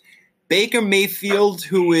weapons. Baker Mayfield,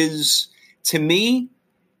 who is, to me,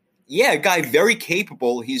 a guy very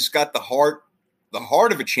capable. He's got the heart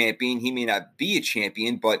of a champion. He may not be a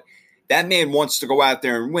champion, but that man wants to go out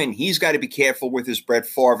there and win. He's got to be careful with his Brett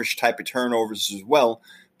Favre-ish type of turnovers as well.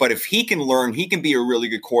 But if he can learn, he can be a really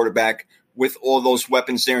good quarterback with all those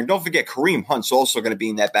weapons there. And don't forget, Kareem Hunt's also going to be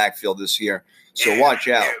in that backfield this year. So watch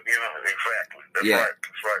out. Exactly. That's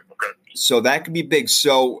right. Okay. So that could be big.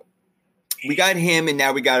 So we got him, and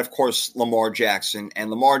now we got, of course, Lamar Jackson. And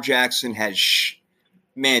Lamar Jackson has,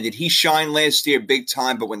 did he shine last year big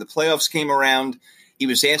time? But when the playoffs came around, he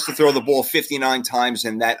was asked to throw the ball 59 times,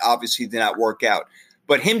 and that obviously did not work out.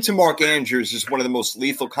 But him to Mark Andrews is one of the most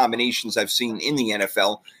lethal combinations I've seen in the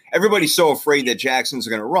NFL. Everybody's so afraid that Jackson's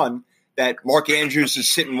going to run that Mark Andrews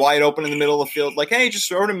is sitting wide open in the middle of the field like, hey, just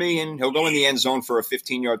throw to me, and he'll go in the end zone for a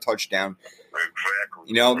 15-yard touchdown.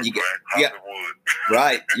 Exactly.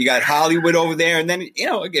 You got Hollywood over there. And then,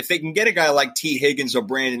 if they can get a guy like T. Higgins or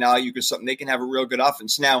Brandon Ayuk or something, they can have a real good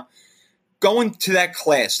offense. Now, going to that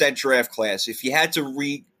draft class, if you had to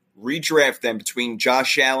redraft them between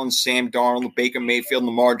Josh Allen, Sam Darnold, Baker Mayfield,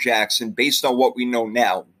 Lamar Jackson, based on what we know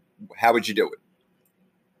now, how would you do it?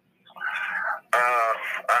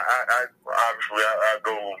 I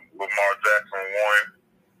go Lamar Jackson 1.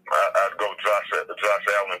 I'd go Josh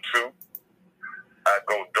Allen 2. I'd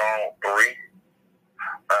go Darnold 3.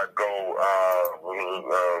 I'd go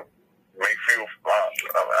Mayfield 5.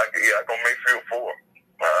 I'd go Mayfield 4.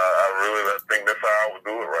 I think that's how I would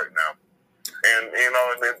do it right now. And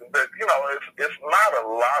it's not a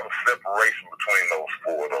lot of separation between those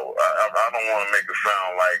four, though. I don't want to make it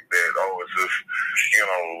sound like that, it's just,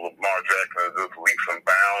 Lamar Jackson is just leaps and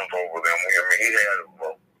bounds over them. I mean, he had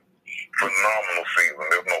a phenomenal season.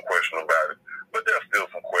 There's no question about it. But there's still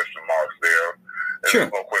some question marks there. Sure.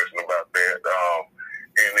 There's no question about that.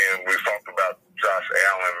 And then we talked about Josh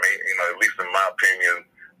Allen. At least in my opinion,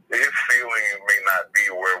 his ceiling may not be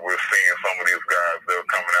where we're seeing some of these guys that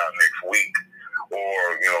are coming out next week, or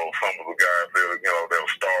some of the guys that are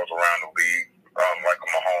stars around the league, like a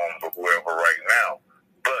Mahomes or whoever right now.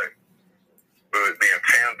 But the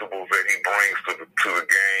intangibles that he brings to the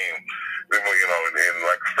game, and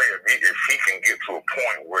like I say, if he can get to a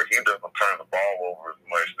point where he doesn't turn the ball over as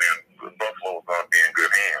much, then Buffalo's going to be in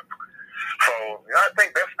good hands. So I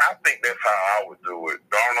think that's how I would do it.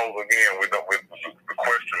 Darnold, again, with the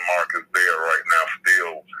question mark is there right now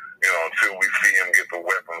still, until we see him get the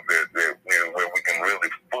weapons that where we can really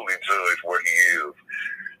fully judge where he is.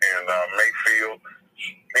 And Mayfield,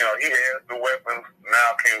 he has the weapons now.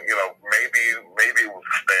 Maybe it was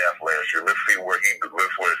staff last year. Let's see where he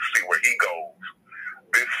goes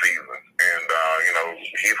this season. And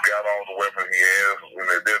he's got all the weapons he has.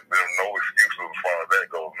 There's no excuses as far as that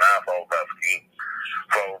goes. Now it's all about scheme.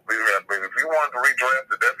 So if you wanted to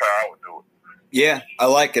redraft it, that's how I would do it. Yeah, I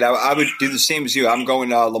like it. I would do the same as you. I'm going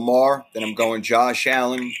Lamar, then I'm going Josh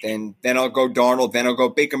Allen, then I'll go Darnold, then I'll go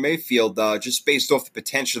Baker Mayfield, just based off the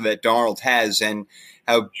potential that Darnold has and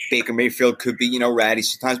how Baker Mayfield could be, ratty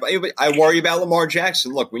sometimes. But I worry about Lamar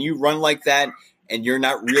Jackson. Look, when you run like that and you're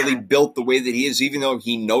not really built the way that he is, even though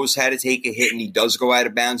he knows how to take a hit and he does go out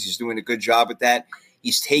of bounds, he's doing a good job at that.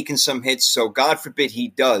 He's taken some hits, so God forbid he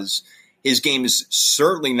does. His game is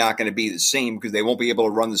certainly not going to be the same because they won't be able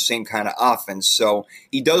to run the same kind of offense. So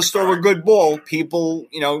he does throw a good ball. People,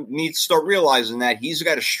 need to start realizing that he's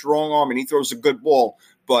got a strong arm and he throws a good ball.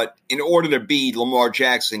 But in order to be Lamar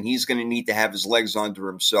Jackson, he's going to need to have his legs under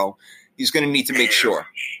him. So he's going to need to make sure.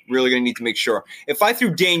 Really going to need to make sure. If I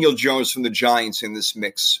threw Daniel Jones from the Giants in this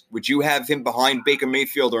mix, would you have him behind Baker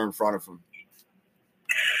Mayfield or in front of him?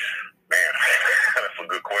 Man, that's a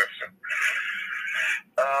good question.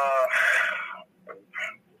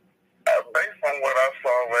 Based on what I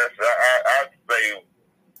saw last year, I'd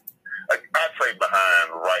say behind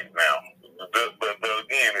right now. But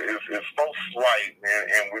again, it's so slight,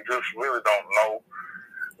 and we just really don't know.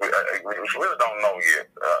 We really don't know yet.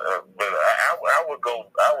 But I would go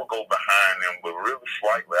behind them, but really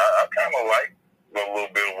slightly. I kind of like a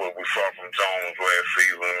little bit of what we saw from Jones last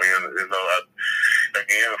season. Again,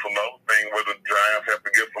 it's another thing where the Giants have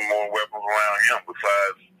to get some more weapons around him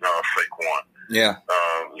besides Saquon. Yeah.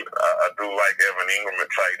 I do like Evan Ingram at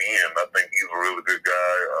tight end. I think he's a really good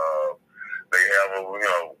guy. They have a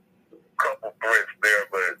couple threats there,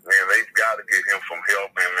 but man, they've got to get him some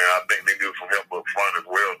help, and I think they need some help up front as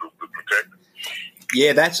well to protect him.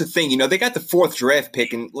 Yeah, that's the thing. They got the 4th draft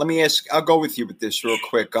pick, and let me ask, I'll go with you with this real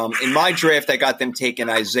quick. In my draft, I got them taking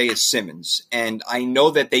Isaiah Simmons, and I know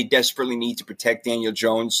that they desperately need to protect Daniel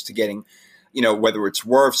Jones to getting, whether it's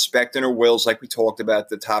Wirfs, Becton, or Wills, like we talked about,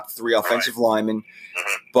 the top 3 offensive linemen.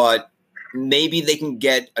 But maybe they can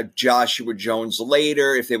get a Joshua Jones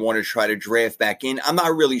later if they want to try to draft back in. I'm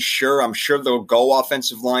not really sure. I'm sure they'll go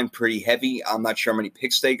offensive line pretty heavy. I'm not sure how many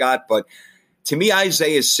picks they got, but to me,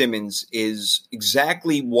 Isaiah Simmons is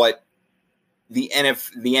exactly what the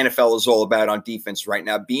NFL is all about on defense right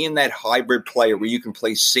now, being that hybrid player where you can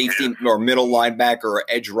play safety or middle linebacker or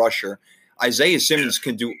edge rusher. Isaiah Simmons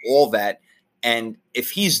can do all that, and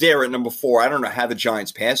if he's there at number 4, I don't know how the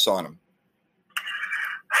Giants pass on him.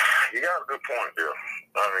 You got a good point there.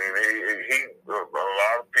 I mean, he a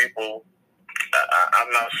lot of people, I'm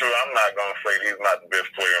not sure. I'm not going to say he's not the best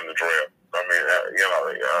player in the draft. I mean,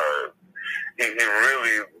 he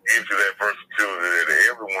really gives you that versatility that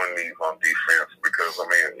everyone needs on defense because,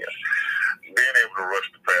 being able to rush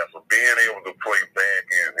the passer, being able to play back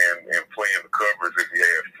and play in the coverage if he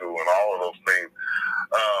has to, and all of those things.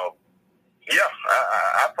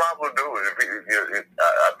 I probably do it. I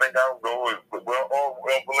think I would go with, but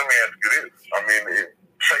let me ask you this.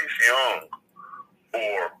 Chase Young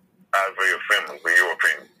or Isaiah Simmons, in your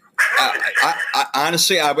opinion? I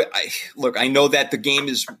honestly, look, I know that the game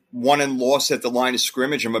is won and lost at the line of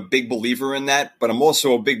scrimmage. I'm a big believer in that, but I'm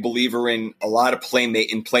also a big believer in a lot of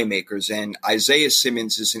playmakers. And Isaiah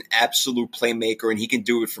Simmons is an absolute playmaker, and he can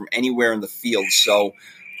do it from anywhere in the field. So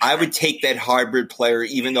I would take that hybrid player,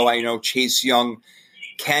 even though I know Chase Young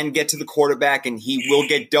can get to the quarterback and he will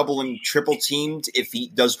get double and triple teamed if he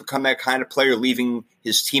does become that kind of player, leaving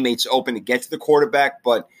his teammates open to get to the quarterback.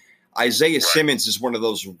 But Isaiah Simmons is one of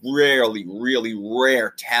those really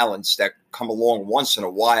rare talents that come along once in a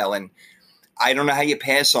while. And I don't know how you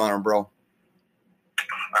pass on him, bro.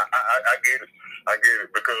 I get it. I get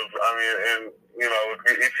it because and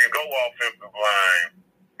if you go offensive line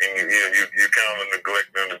and you kind of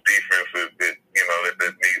neglecting the defense that needs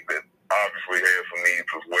that obviously has some needs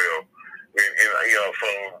as well. So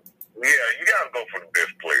you got to go for the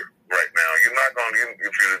best player right now. You're not going to, if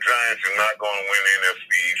you're the Giants, you're not going to win NFC.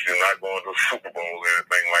 You're not going to the Super Bowl or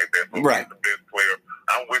anything like that. So right. The best player.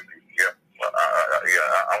 I'm with you. Yeah.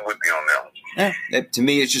 I'm with you on that one. Yeah. To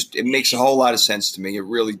me, it makes a whole lot of sense to me. It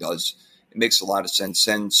really does. It makes a lot of sense.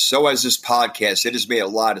 And so has this podcast. It has made a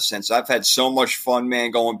lot of sense. I've had so much fun,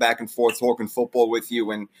 man, going back and forth, talking football with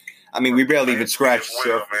you. And, we barely even scratched the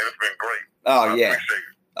surface. Man, it's been great. Oh, yeah.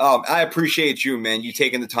 I appreciate you, man. You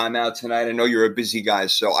taking the time out tonight. I know you're a busy guy,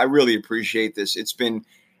 so I really appreciate this. It's been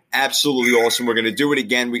absolutely awesome. We're going to do it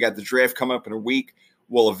again. We got the draft coming up in a week.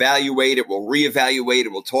 We'll evaluate it. We'll reevaluate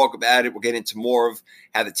it. We'll talk about it. We'll get into more of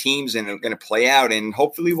how the teams are going to play out. And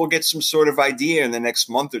hopefully we'll get some sort of idea in the next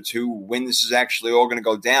month or two when this is actually all going to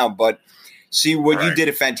go down. But Seawood, right. You did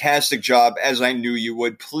a fantastic job, as I knew you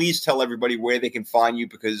would. Please tell everybody where they can find you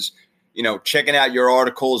because, checking out your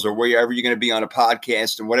articles or wherever you're going to be on a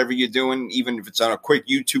podcast and whatever you're doing, even if it's on a quick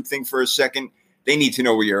YouTube thing for a second, they need to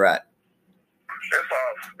know where you're at.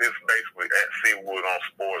 It's basically at Seawood on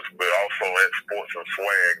sports, but also at Sports and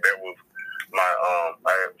Swag. That was my I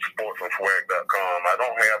had sportsandswag.com. I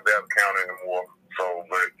don't have that account anymore,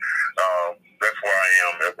 but that's where I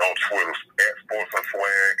am on Twitter at Sports and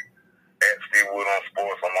Swag, at Seawood on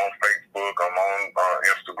sports. I'm on Facebook. I'm on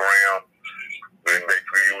Instagram. And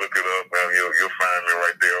basically, you look it up, and you'll find me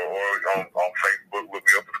right there. Or on Facebook, look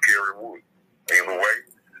me up as Kerry Wood. Either way.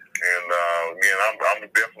 And again, I'm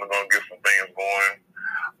definitely going to get some things going.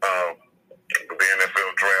 With the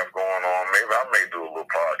NFL draft going on, maybe I may do a little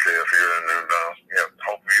podcast here and then.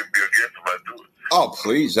 Hopefully you'll be a guest if I do it. Oh,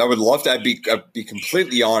 please! I would love to. I'd be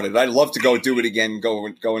completely honored. I'd love to go do it again. Go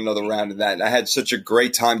another round of that. I had such a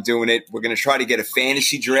great time doing it. We're going to try to get a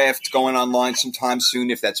fantasy draft going online sometime soon,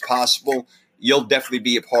 if that's possible. You'll definitely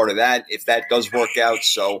be a part of that if that does work out.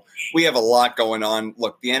 So we have a lot going on.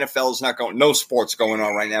 Look, the NFL is no sports going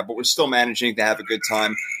on right now, but we're still managing to have a good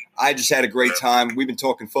time. I just had a great time. We've been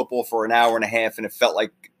talking football for an hour and a half, and it felt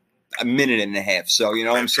like a minute and a half. So, you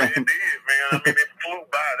know what I'm saying? It did, man. It flew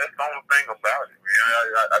by. That's the only thing about it, man.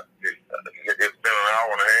 It's been an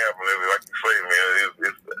hour and a half, and like you say,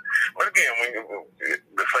 man, but again, the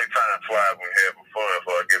same time flies when you're having fun,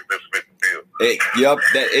 so I guess that's fit the deal. Hey, yep,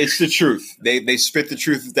 it's the truth. They spit the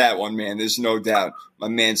truth with that one, man. There's no doubt. My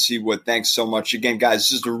man, Seawood, thanks so much. Again, guys,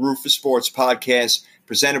 this is the Rufus Sports Podcast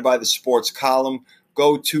presented by the Sports Column.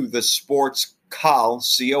 Go to the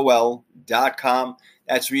sportscol.com.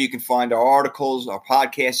 That's where you can find our articles. Our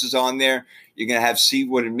podcast is on there. You're going to have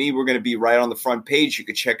Seawood and me. We're going to be right on the front page. You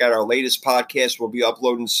can check out our latest podcast. We'll be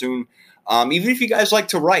uploading soon. Even if you guys like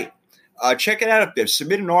to write, check it out up there.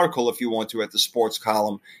 Submit an article if you want to at the Sports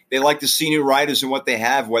Column. They like to see new writers and what they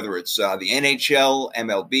have, whether it's the NHL,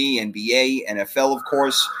 MLB, NBA, NFL, of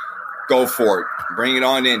course. Go for it. Bring it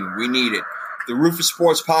on in. We need it. The Rufus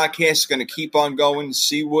Sports Podcast is going to keep on going.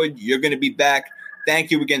 Seawood, you're going to be back.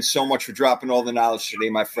 Thank you again so much for dropping all the knowledge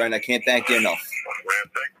today, my friend. I can't thank you enough. Man,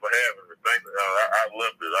 thanks for having me. I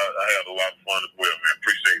loved it. I had a lot of fun as well, man.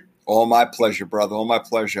 Appreciate it. All my pleasure, brother. All my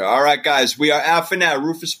pleasure. All right, guys, we are out for now.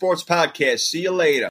 Rufus Sports Podcast. See you later.